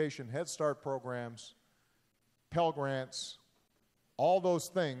childhood education, Head Start programs, Pell Grants, all those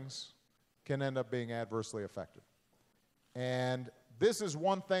things can end up being adversely affected. And this is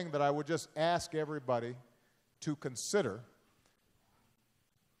one thing that I would just ask everybody to consider.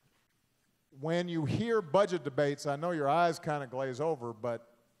 When you hear budget debates, I know your eyes kind of glaze over, but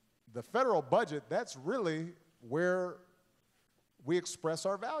the federal budget, that's really where we express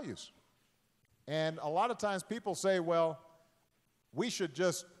our values. And a lot of times people say, well, we should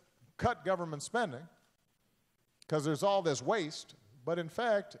just cut government spending because there's all this waste. But in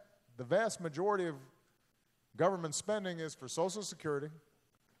fact, the vast majority of Government spending is for Social Security,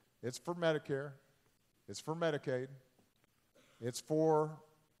 it's for Medicare, it's for Medicaid, it's for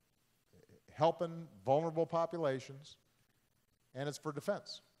helping vulnerable populations, and it's for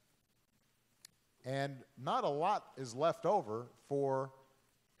defense. And not a lot is left over for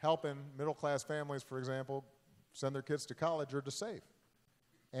helping middle-class families, for example, send their kids to college or to save.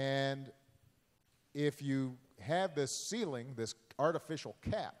 And if you have this ceiling, this artificial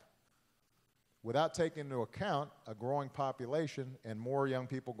cap, without taking into account a growing population and more young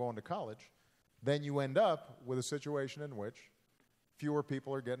people going to college, then you end up with a situation in which fewer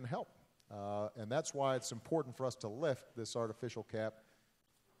people are getting help. And that's why it's important for us to lift this artificial cap.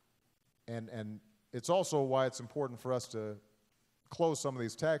 And it's also why it's important for us to close some of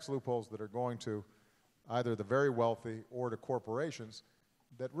these tax loopholes that are going to either the very wealthy or to corporations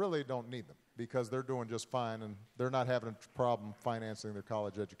that really don't need them because they're doing just fine and they're not having a problem financing their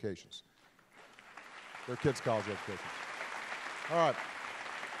college educations, their kids' college educations. All right.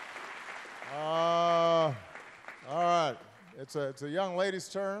 All right. It's a young lady's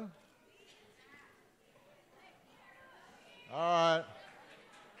turn. All right.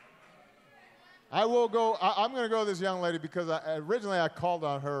 I will go. I'm going to go with this young lady because originally I called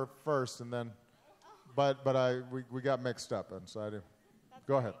on her first, and then, but we got mixed up, and so I did.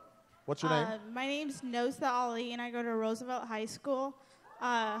 Go ahead. What's your name? My name's Nosa Ali, and I go to Roosevelt High School.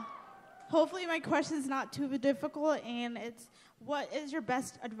 Hopefully, my question is not too difficult, and it's what is your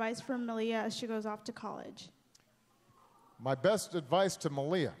best advice for Malia as she goes off to college? My best advice to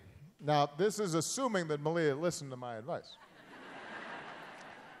Malia. Now, this is assuming that Malia listened to my advice.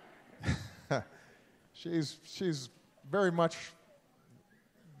 She's very much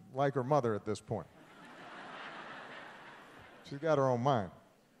like her mother at this point. She's got her own mind.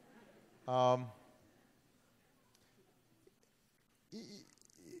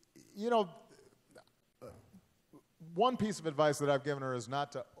 You know, one piece of advice that I've given her is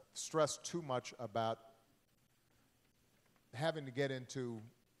not to stress too much about having to get into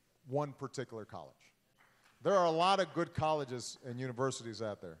one particular college. There are a lot of good colleges and universities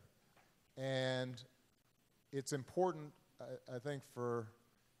out there, and it's important, I think, for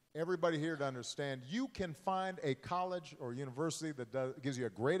everybody here to understand you can find a college or university that gives you a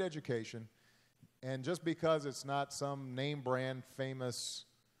great education, and just because it's not some name brand famous,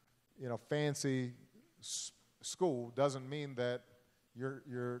 fancy school doesn't mean that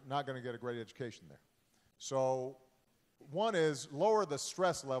you're not going to get a great education there. So one is lower the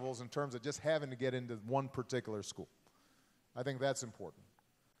stress levels in terms of just having to get into one particular school. I think that's important.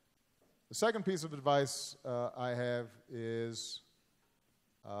 The second piece of advice I have is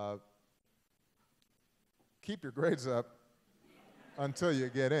keep your grades up until you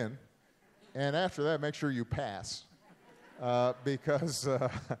get in, and after that, make sure you pass, because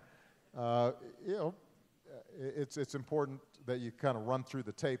it's important that you kind of run through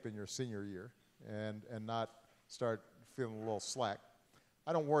the tape in your senior year and not start feeling a little slack.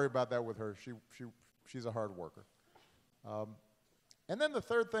 I don't worry about that with her. She's a hard worker. And then the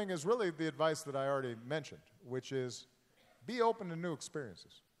third thing is really the advice that I already mentioned, which is be open to new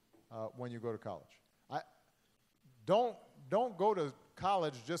experiences when you go to college. Don't go to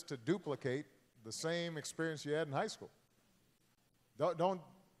college just to duplicate the same experience you had in high school. Don't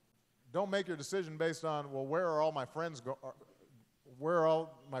make your decision based on, well, where are all my friends going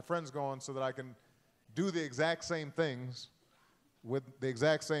so that I can do the exact same things with the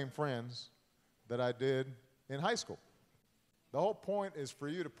exact same friends that I did in high school. The whole point is for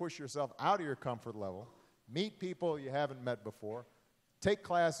you to push yourself out of your comfort level, meet people you haven't met before, take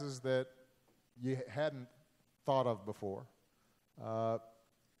classes that you hadn't thought of before.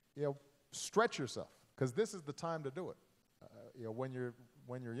 Stretch yourself, because this is the time to do it. When you're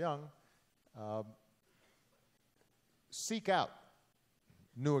young, seek out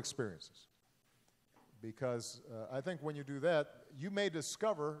new experiences. Because I think when you do that, you may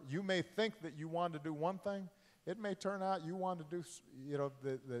think that you want to do one thing. It may turn out you want to do,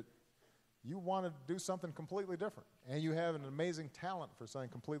 that you want to do something completely different. And you have an amazing talent for something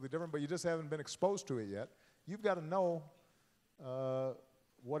completely different, but you just haven't been exposed to it yet. You've got to know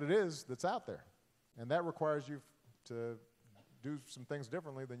what it is that's out there. And that requires you to do some things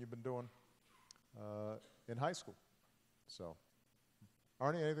differently than you've been doing in high school. So,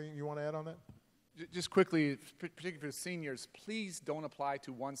 Arnie, anything you want to add on that? Just quickly, particularly for the seniors, please don't apply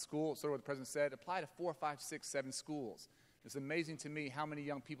to one school. Sort of what the president said. Apply to 4, 5, 6, 7 schools. It's amazing to me how many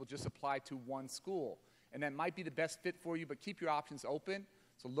young people just apply to one school. And that might be the best fit for you, but keep your options open.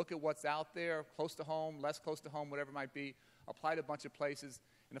 So look at what's out there, close to home, less close to home, whatever it might be. Apply to a bunch of places.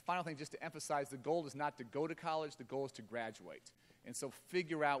 And the final thing, just to emphasize, the goal is not to go to college. The goal is to graduate. And so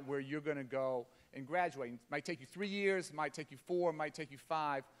figure out where you're going to go and graduate. It might take you 3 years, it might take you 4, it might take you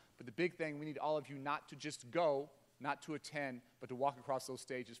 5, but the big thing, we need all of you not to just go, not to attend, but to walk across those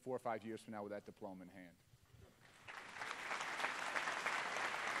stages 4 or 5 years from now with that diploma in hand.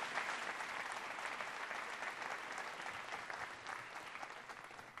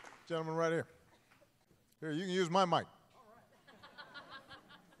 Gentleman right here. Here, you can use my mic.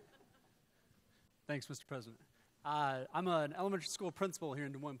 Thanks, Mr. President. I'm an elementary school principal here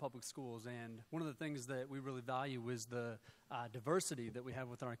in Des Moines Public Schools, and one of the things that we really value is the diversity that we have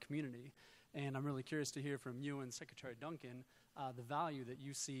within our community. And I'm really curious to hear from you and Secretary Duncan the value that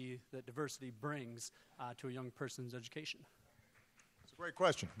you see that diversity brings to a young person's education. It's a great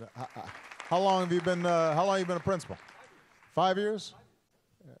question. How long have you been a principal? 5 years?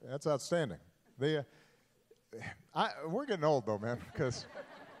 That's outstanding. We're getting old though, man, because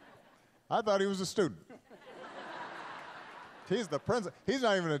I thought he was a student. He's the principal. He's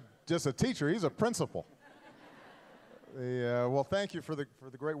not even just a teacher. He's a principal. Well, thank you for the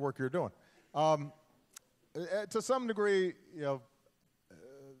great work you're doing. To some degree,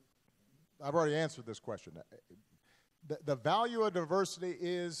 I've already answered this question. The value of diversity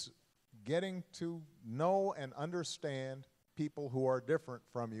is getting to know and understand people who are different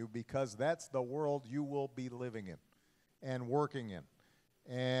from you, because that's the world you will be living in and working in.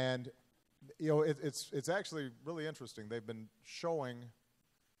 And it's actually really interesting. They've been showing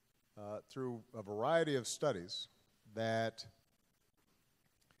through a variety of studies that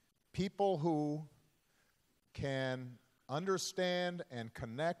people who can understand and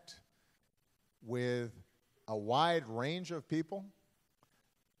connect with a wide range of people,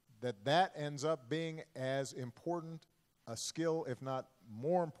 that ends up being as important a skill, if not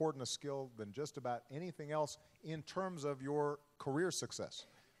more important a skill, than just about anything else in terms of your career success,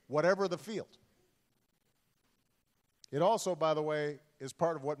 whatever the field. It also, by the way, is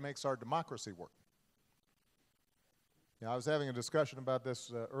part of what makes our democracy work. I was having a discussion about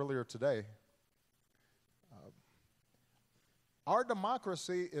this earlier today. Our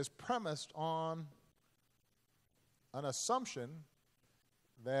democracy is premised on an assumption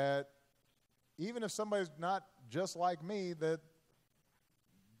that even if somebody's not just like me, that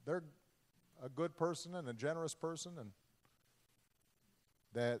they're a good person and a generous person, and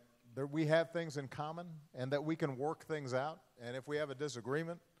that we have things in common and that we can work things out. And if we have a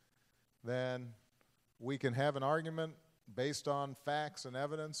disagreement, then we can have an argument based on facts and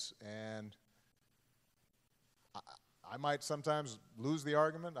evidence, and I might sometimes lose the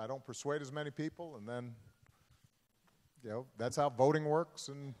argument. I don't persuade as many people, and then, that's how voting works,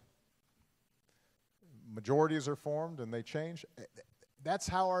 and majorities are formed and they change. That's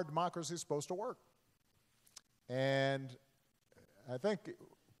how our democracy is supposed to work. And I think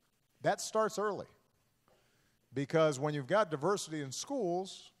that starts early, because when you've got diversity in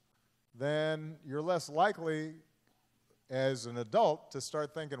schools, then you're less likely as an adult to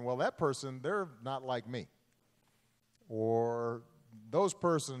start thinking, well, that person, they're not like me. Or those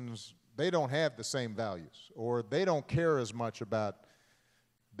persons, they don't have the same values. Or they don't care as much about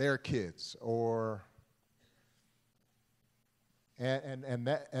their kids. Or and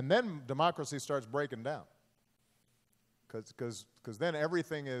then democracy starts breaking down. Because then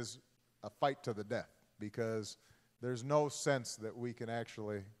everything is a fight to the death, because there's no sense that we can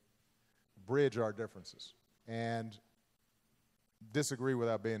actually bridge our differences and disagree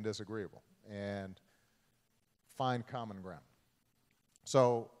without being disagreeable and find common ground.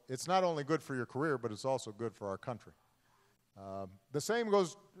 So it's not only good for your career, but it's also good for our country. The same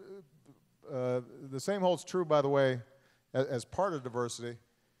holds true, by the way, as part of diversity.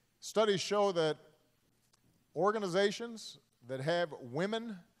 Studies show that organizations that have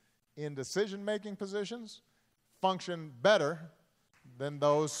women in decision-making positions function better than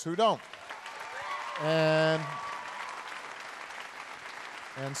those who don't. And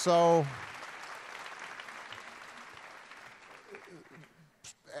so,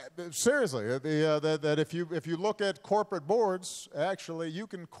 seriously, that if you look at corporate boards, actually you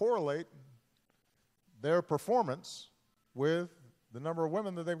can correlate their performance with the number of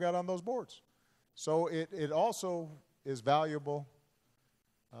women that they've got on those boards. So it also is valuable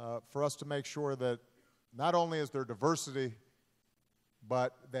for us to make sure that not only is there diversity,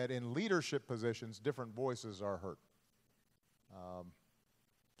 but that in leadership positions, different voices are heard.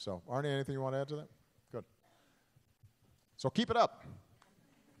 So, Arnie, anything you want to add to that? Good. So keep it up.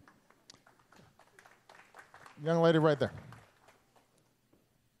 Young lady right there.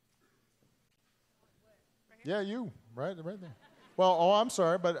 Yeah, you, right there. Well, I'm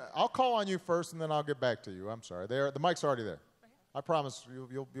sorry, but I'll call on you first, and then I'll get back to you. I'm sorry. The mic's already there. I promise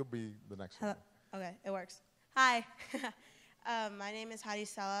you'll be the next one. Okay, it works. Hi. My name is Hadi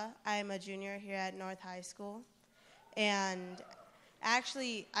Sella. I am a junior here at North High School. And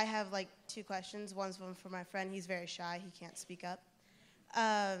actually, I have like 2 questions. One's one for my friend. He's very shy. He can't speak up.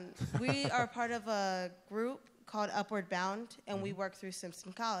 We are part of a group called Upward Bound, and we work through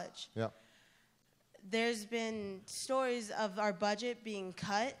Simpson College. Yeah. There's been stories of our budget being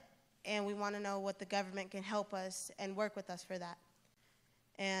cut, and we want to know what the government can help us and work with us for that.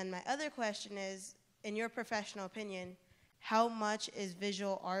 And my other question is, in your professional opinion, how much is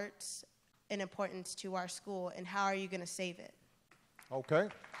visual arts an importance to our school, and how are you going to save it? Okay.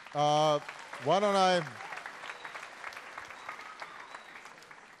 Why don't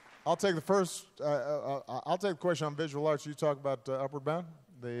I'll take the first, I'll take the question on visual arts. You talk about Upward Bound.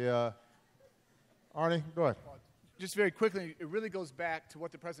 Arnie, go ahead. Just very quickly, it really goes back to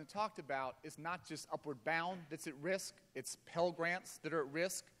what the president talked about. It's not just Upward Bound that's at risk. It's Pell Grants that are at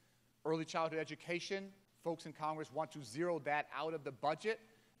risk, early childhood education. Folks in Congress want to zero that out of the budget.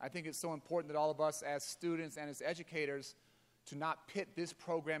 I think it's so important that all of us as students and as educators to not pit this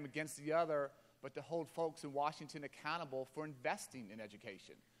program against the other, but to hold folks in Washington accountable for investing in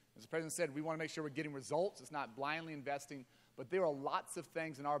education. As the president said, we want to make sure we're getting results. It's not blindly investing, but there are lots of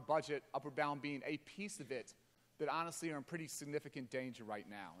things in our budget, Upward Bound being a piece of it, that honestly are in pretty significant danger right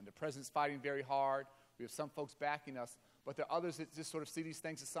now. And the president's fighting very hard. We have some folks backing us, but there are others that just sort of see these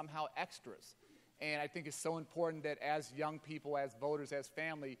things as somehow extras. And I think it's so important that as young people, as voters, as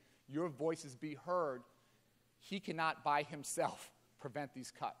family, your voices be heard. He cannot by himself prevent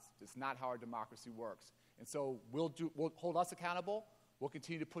these cuts. It's not how our democracy works. And so we'll hold us accountable. We'll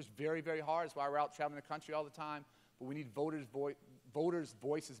continue to push very, very hard. That's why we're out traveling the country all the time. But we need voters'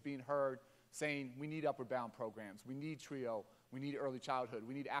 voices being heard, saying we need Upward Bound programs. We need TRIO. We need early childhood.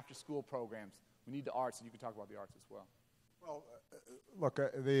 We need after-school programs. We need the arts, and you can talk about the arts as well. Well, look, I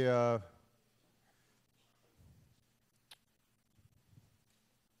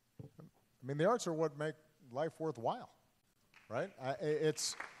mean, the arts are what make life worthwhile, right?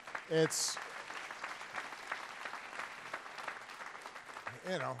 It's,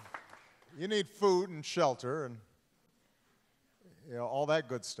 you know, you need food and shelter and, you know, all that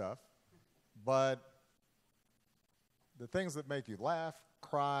good stuff. But the things that make you laugh,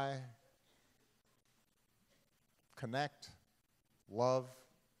 cry, connect, love,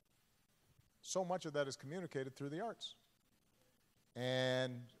 so much of that is communicated through the arts.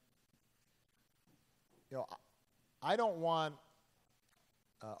 And you know, I don't want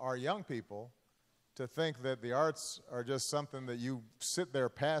our young people to think that the arts are just something that you sit there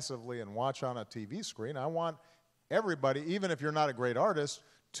passively and watch on a TV screen. I want everybody, even if you're not a great artist,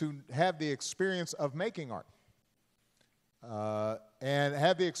 to have the experience of making art and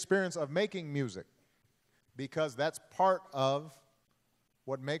have the experience of making music, because that's part of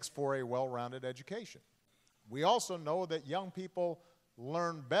what makes for a well-rounded education. We also know that young people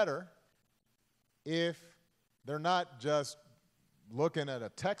learn better if they're not just looking at a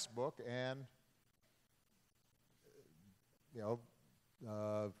textbook and, you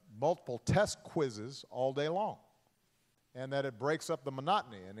know, multiple test quizzes all day long, and that it breaks up the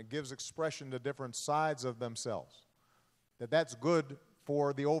monotony and it gives expression to different sides of themselves, that's good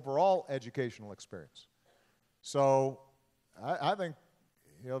for the overall educational experience. So I think,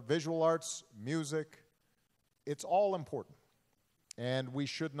 you know, visual arts, music, it's all important, and we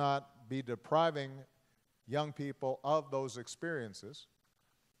should not be depriving young people of those experiences.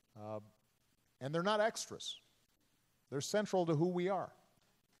 And they're not extras. They're central to who we are.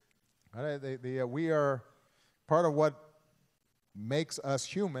 We are, part of what makes us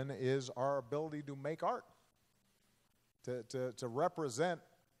human is our ability to make art, to represent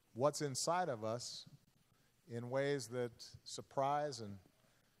what's inside of us in ways that surprise and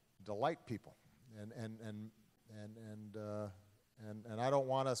delight people. And I don't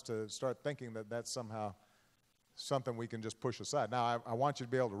want us to start thinking that that's somehow something we can just push aside. Now, I want you to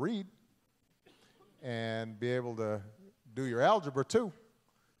be able to read and be able to do your algebra too.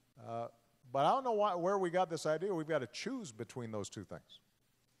 But I don't know where we got this idea. We've got to choose between those two things.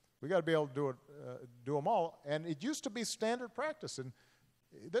 We've got to be able to do them all. And it used to be standard practice. And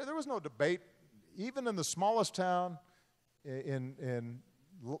there was no debate, even in the smallest town, in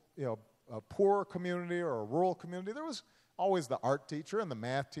you know, a poor community or a rural community. There was always the art teacher and the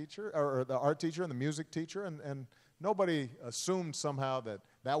math teacher, or the art teacher and the music teacher, and nobody assumed somehow that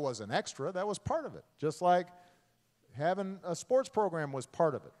that was an extra. That was part of it, just like having a sports program was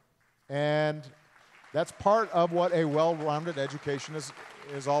part of it. And that's part of what a well-rounded education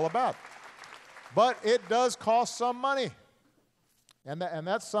is all about. But it does cost some money, and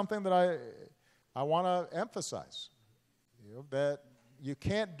that's something that I want to emphasize, you know, that you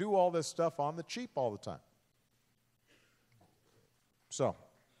can't do all this stuff on the cheap all the time. So,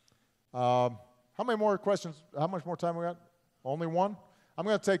 how many more questions? How much more time we got? Only one? I'm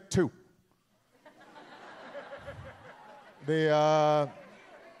going to take two.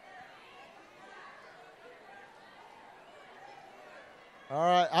 All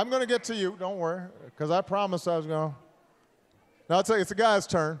right, I'm going to get to you, don't worry, because I promised I was going to. Now, I'll tell you, it's the guy's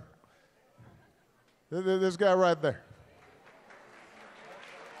turn. This guy right there.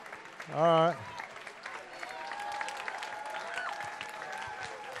 All right.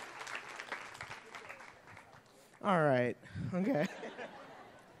 All right. Okay. Okay.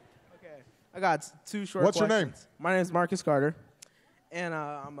 I got two short What's questions. your name? My name is Marcus Carter, and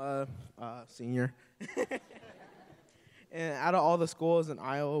I'm a senior. And out of all the schools in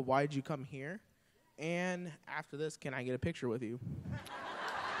Iowa, why did you come here? And after this, can I get a picture with you?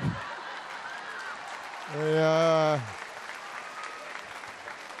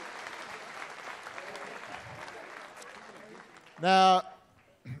 Now,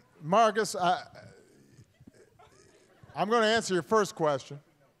 Marcus, I'm going to answer your first question.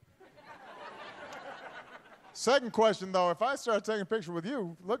 Second question, though, if I start taking a picture with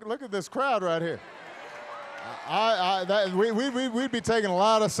you, look at this crowd right here. We'd be taking a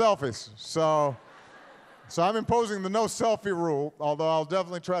lot of selfies. So I'm imposing the no selfie rule, although I'll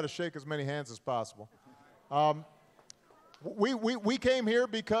definitely try to shake as many hands as possible. We came here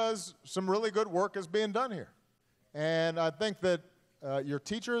because some really good work is being done here. And I think that your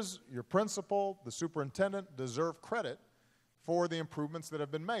teachers, your principal, the superintendent deserve credit for the improvements that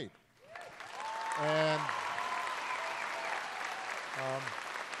have been made. And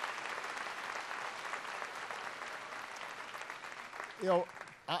you know,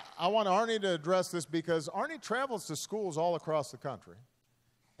 I want Arnie to address this because Arnie travels to schools all across the country.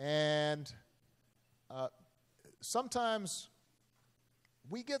 And sometimes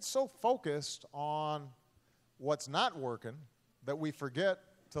we get so focused on what's not working that we forget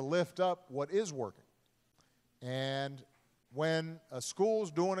to lift up what is working. And when a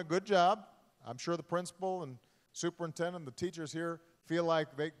school's doing a good job, I'm sure the principal and superintendent, the teachers here feel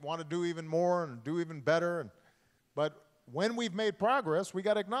like they want to do even more and do even better. But when we've made progress, we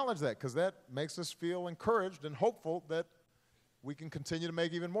got to acknowledge that because that makes us feel encouraged and hopeful that we can continue to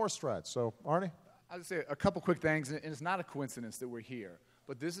make even more strides. So, Arnie? I'll just say a couple quick things, and it's not a coincidence that we're here.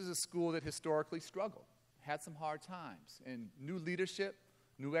 But this is a school that historically struggled, had some hard times, and new leadership,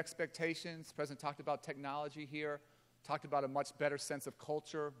 new expectations. The president talked about technology here, talked about a much better sense of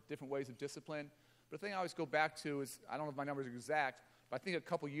culture, different ways of discipline. But the thing I always go back to is, I don't know if my numbers are exact, but I think a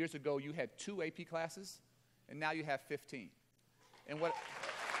couple years ago you had 2 AP classes, and now you have 15. And what...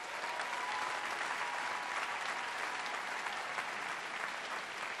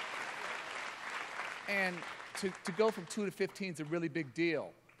 And to go from 2 to 15 is a really big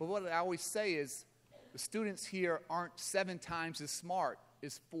deal. But what I always say is the students here aren't 7 times as smart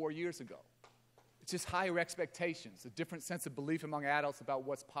as 4 years ago. It's just higher expectations, a different sense of belief among adults about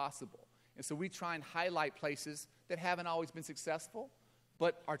what's possible. And so we try and highlight places that haven't always been successful,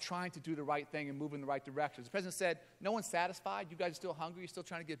 but are trying to do the right thing and move in the right direction. As the president said, no one's satisfied. You guys are still hungry. You're still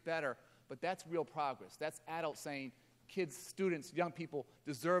trying to get better. But that's real progress. That's adults saying, kids, students, young people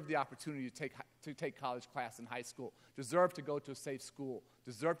deserve the opportunity to take college class in high school, deserve to go to a safe school,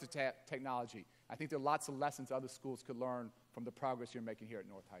 deserve to tap technology. I think there are lots of lessons other schools could learn from the progress you're making here at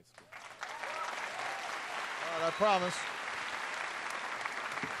North High School. All right, I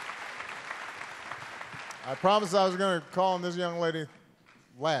promised I was going to call on this young lady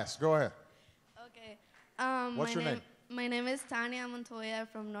last. Go ahead. Okay. What's your name? My name is Tanya Montoya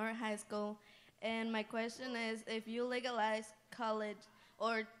from North High School. And my question is, if you legalize college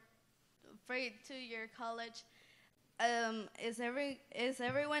or free two-year college, is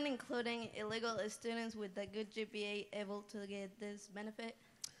everyone, including illegal students with a good GPA, able to get this benefit?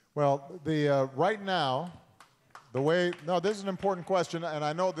 Well, right now, this is an important question, and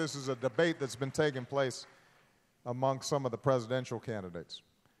I know this is a debate that's been taking place among some of the presidential candidates.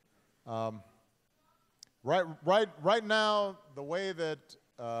 Right now, the way that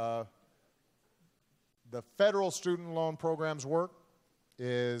the federal student loan programs work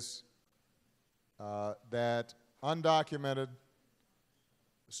is that undocumented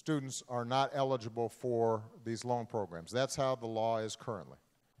students are not eligible for these loan programs. That's how the law is currently.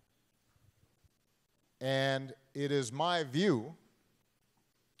 And it is my view,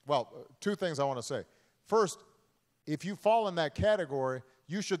 well, 2 things I want to say. First, if you fall in that category,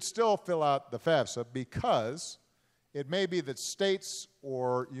 you should still fill out the FAFSA because it may be that states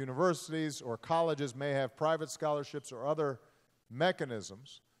or universities or colleges may have private scholarships or other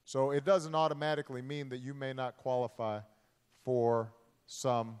mechanisms, so it doesn't automatically mean that you may not qualify for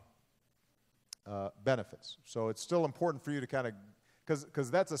some benefits. So it's still important for you to kind of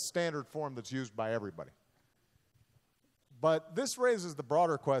because that's a standard form that's used by everybody. But this raises the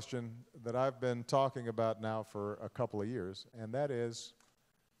broader question that I've been talking about now for a couple of years, and that is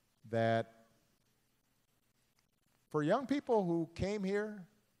that for young people who came here,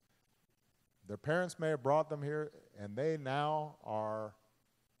 their parents may have brought them here, and they now are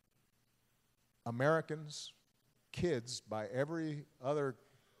Americans, kids by every other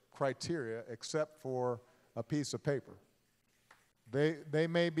criteria except for a piece of paper. They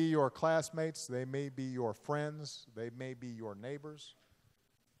may be your classmates, they may be your friends, they may be your neighbors.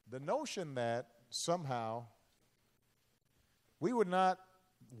 The notion that somehow we would not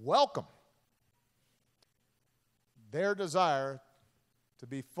welcome their desire to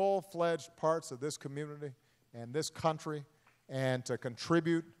be full-fledged parts of this community and this country and to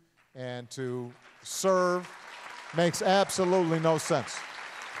contribute and to serve makes absolutely no sense.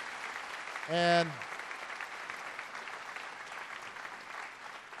 And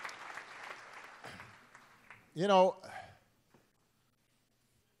you know,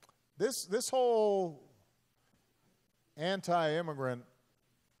 this whole anti-immigrant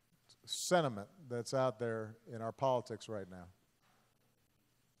sentiment that's out there in our politics right now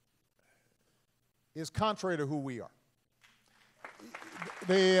is contrary to who we are.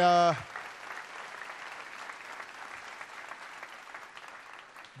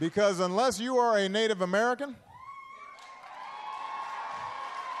 Because unless you are a Native American,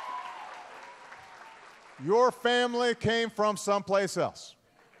 your family came from someplace else.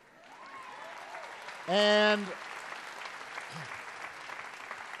 And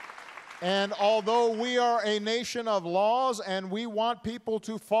although we are a nation of laws and we want people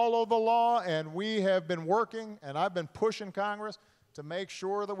to follow the law, and we have been working, and I've been pushing Congress to make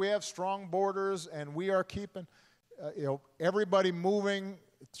sure that we have strong borders and we are keeping everybody moving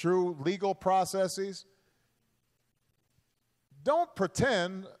through legal processes, don't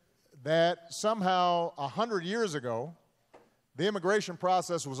pretend that somehow 100 years ago the immigration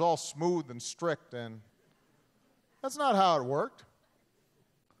process was all smooth and strict, and that's not how it worked.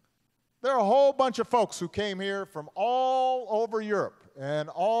 There are a whole bunch of folks who came here from all over Europe and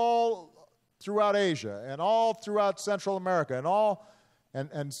all throughout Asia and all throughout Central America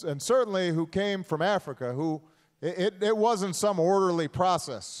and certainly who came from Africa, who it wasn't some orderly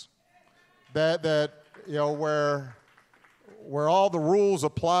process that where all the rules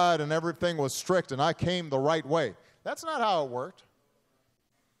applied and everything was strict and I came the right way. That's not how it worked.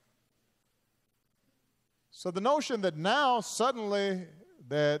 So the notion that now suddenly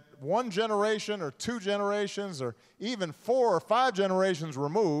that one generation or two generations or even 4 or 5 generations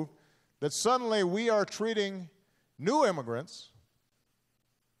removed, that suddenly we are treating new immigrants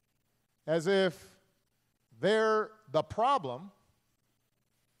as if they're the problem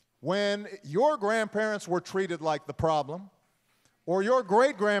when your grandparents were treated like the problem, or your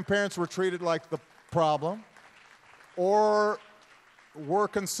great-grandparents were treated like the problem, or were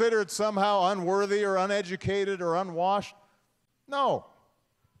considered somehow unworthy or uneducated or unwashed. No.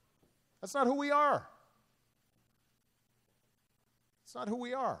 That's not who we are. It's not who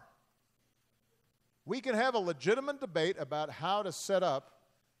we are. We can have a legitimate debate about how to set up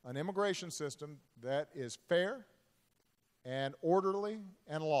an immigration system that is fair and orderly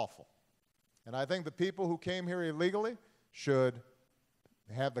and lawful. And I think the people who came here illegally should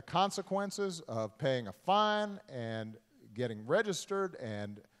have the consequences of paying a fine and getting registered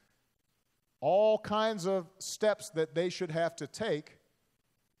and all kinds of steps that they should have to take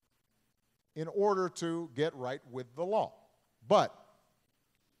in order to get right with the law. But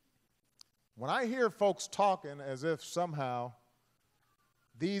when I hear folks talking as if somehow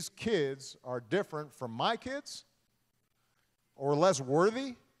these kids are different from my kids or less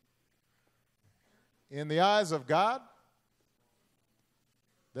worthy in the eyes of God,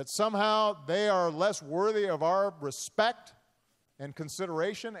 that somehow they are less worthy of our respect and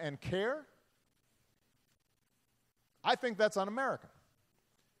consideration and care, I think that's un-American.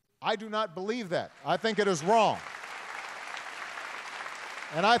 I do not believe that. I think it is wrong.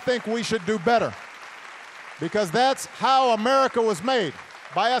 And I think we should do better, because that's how America was made,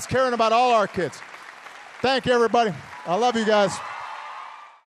 by us caring about all our kids. Thank you, everybody. I love you guys.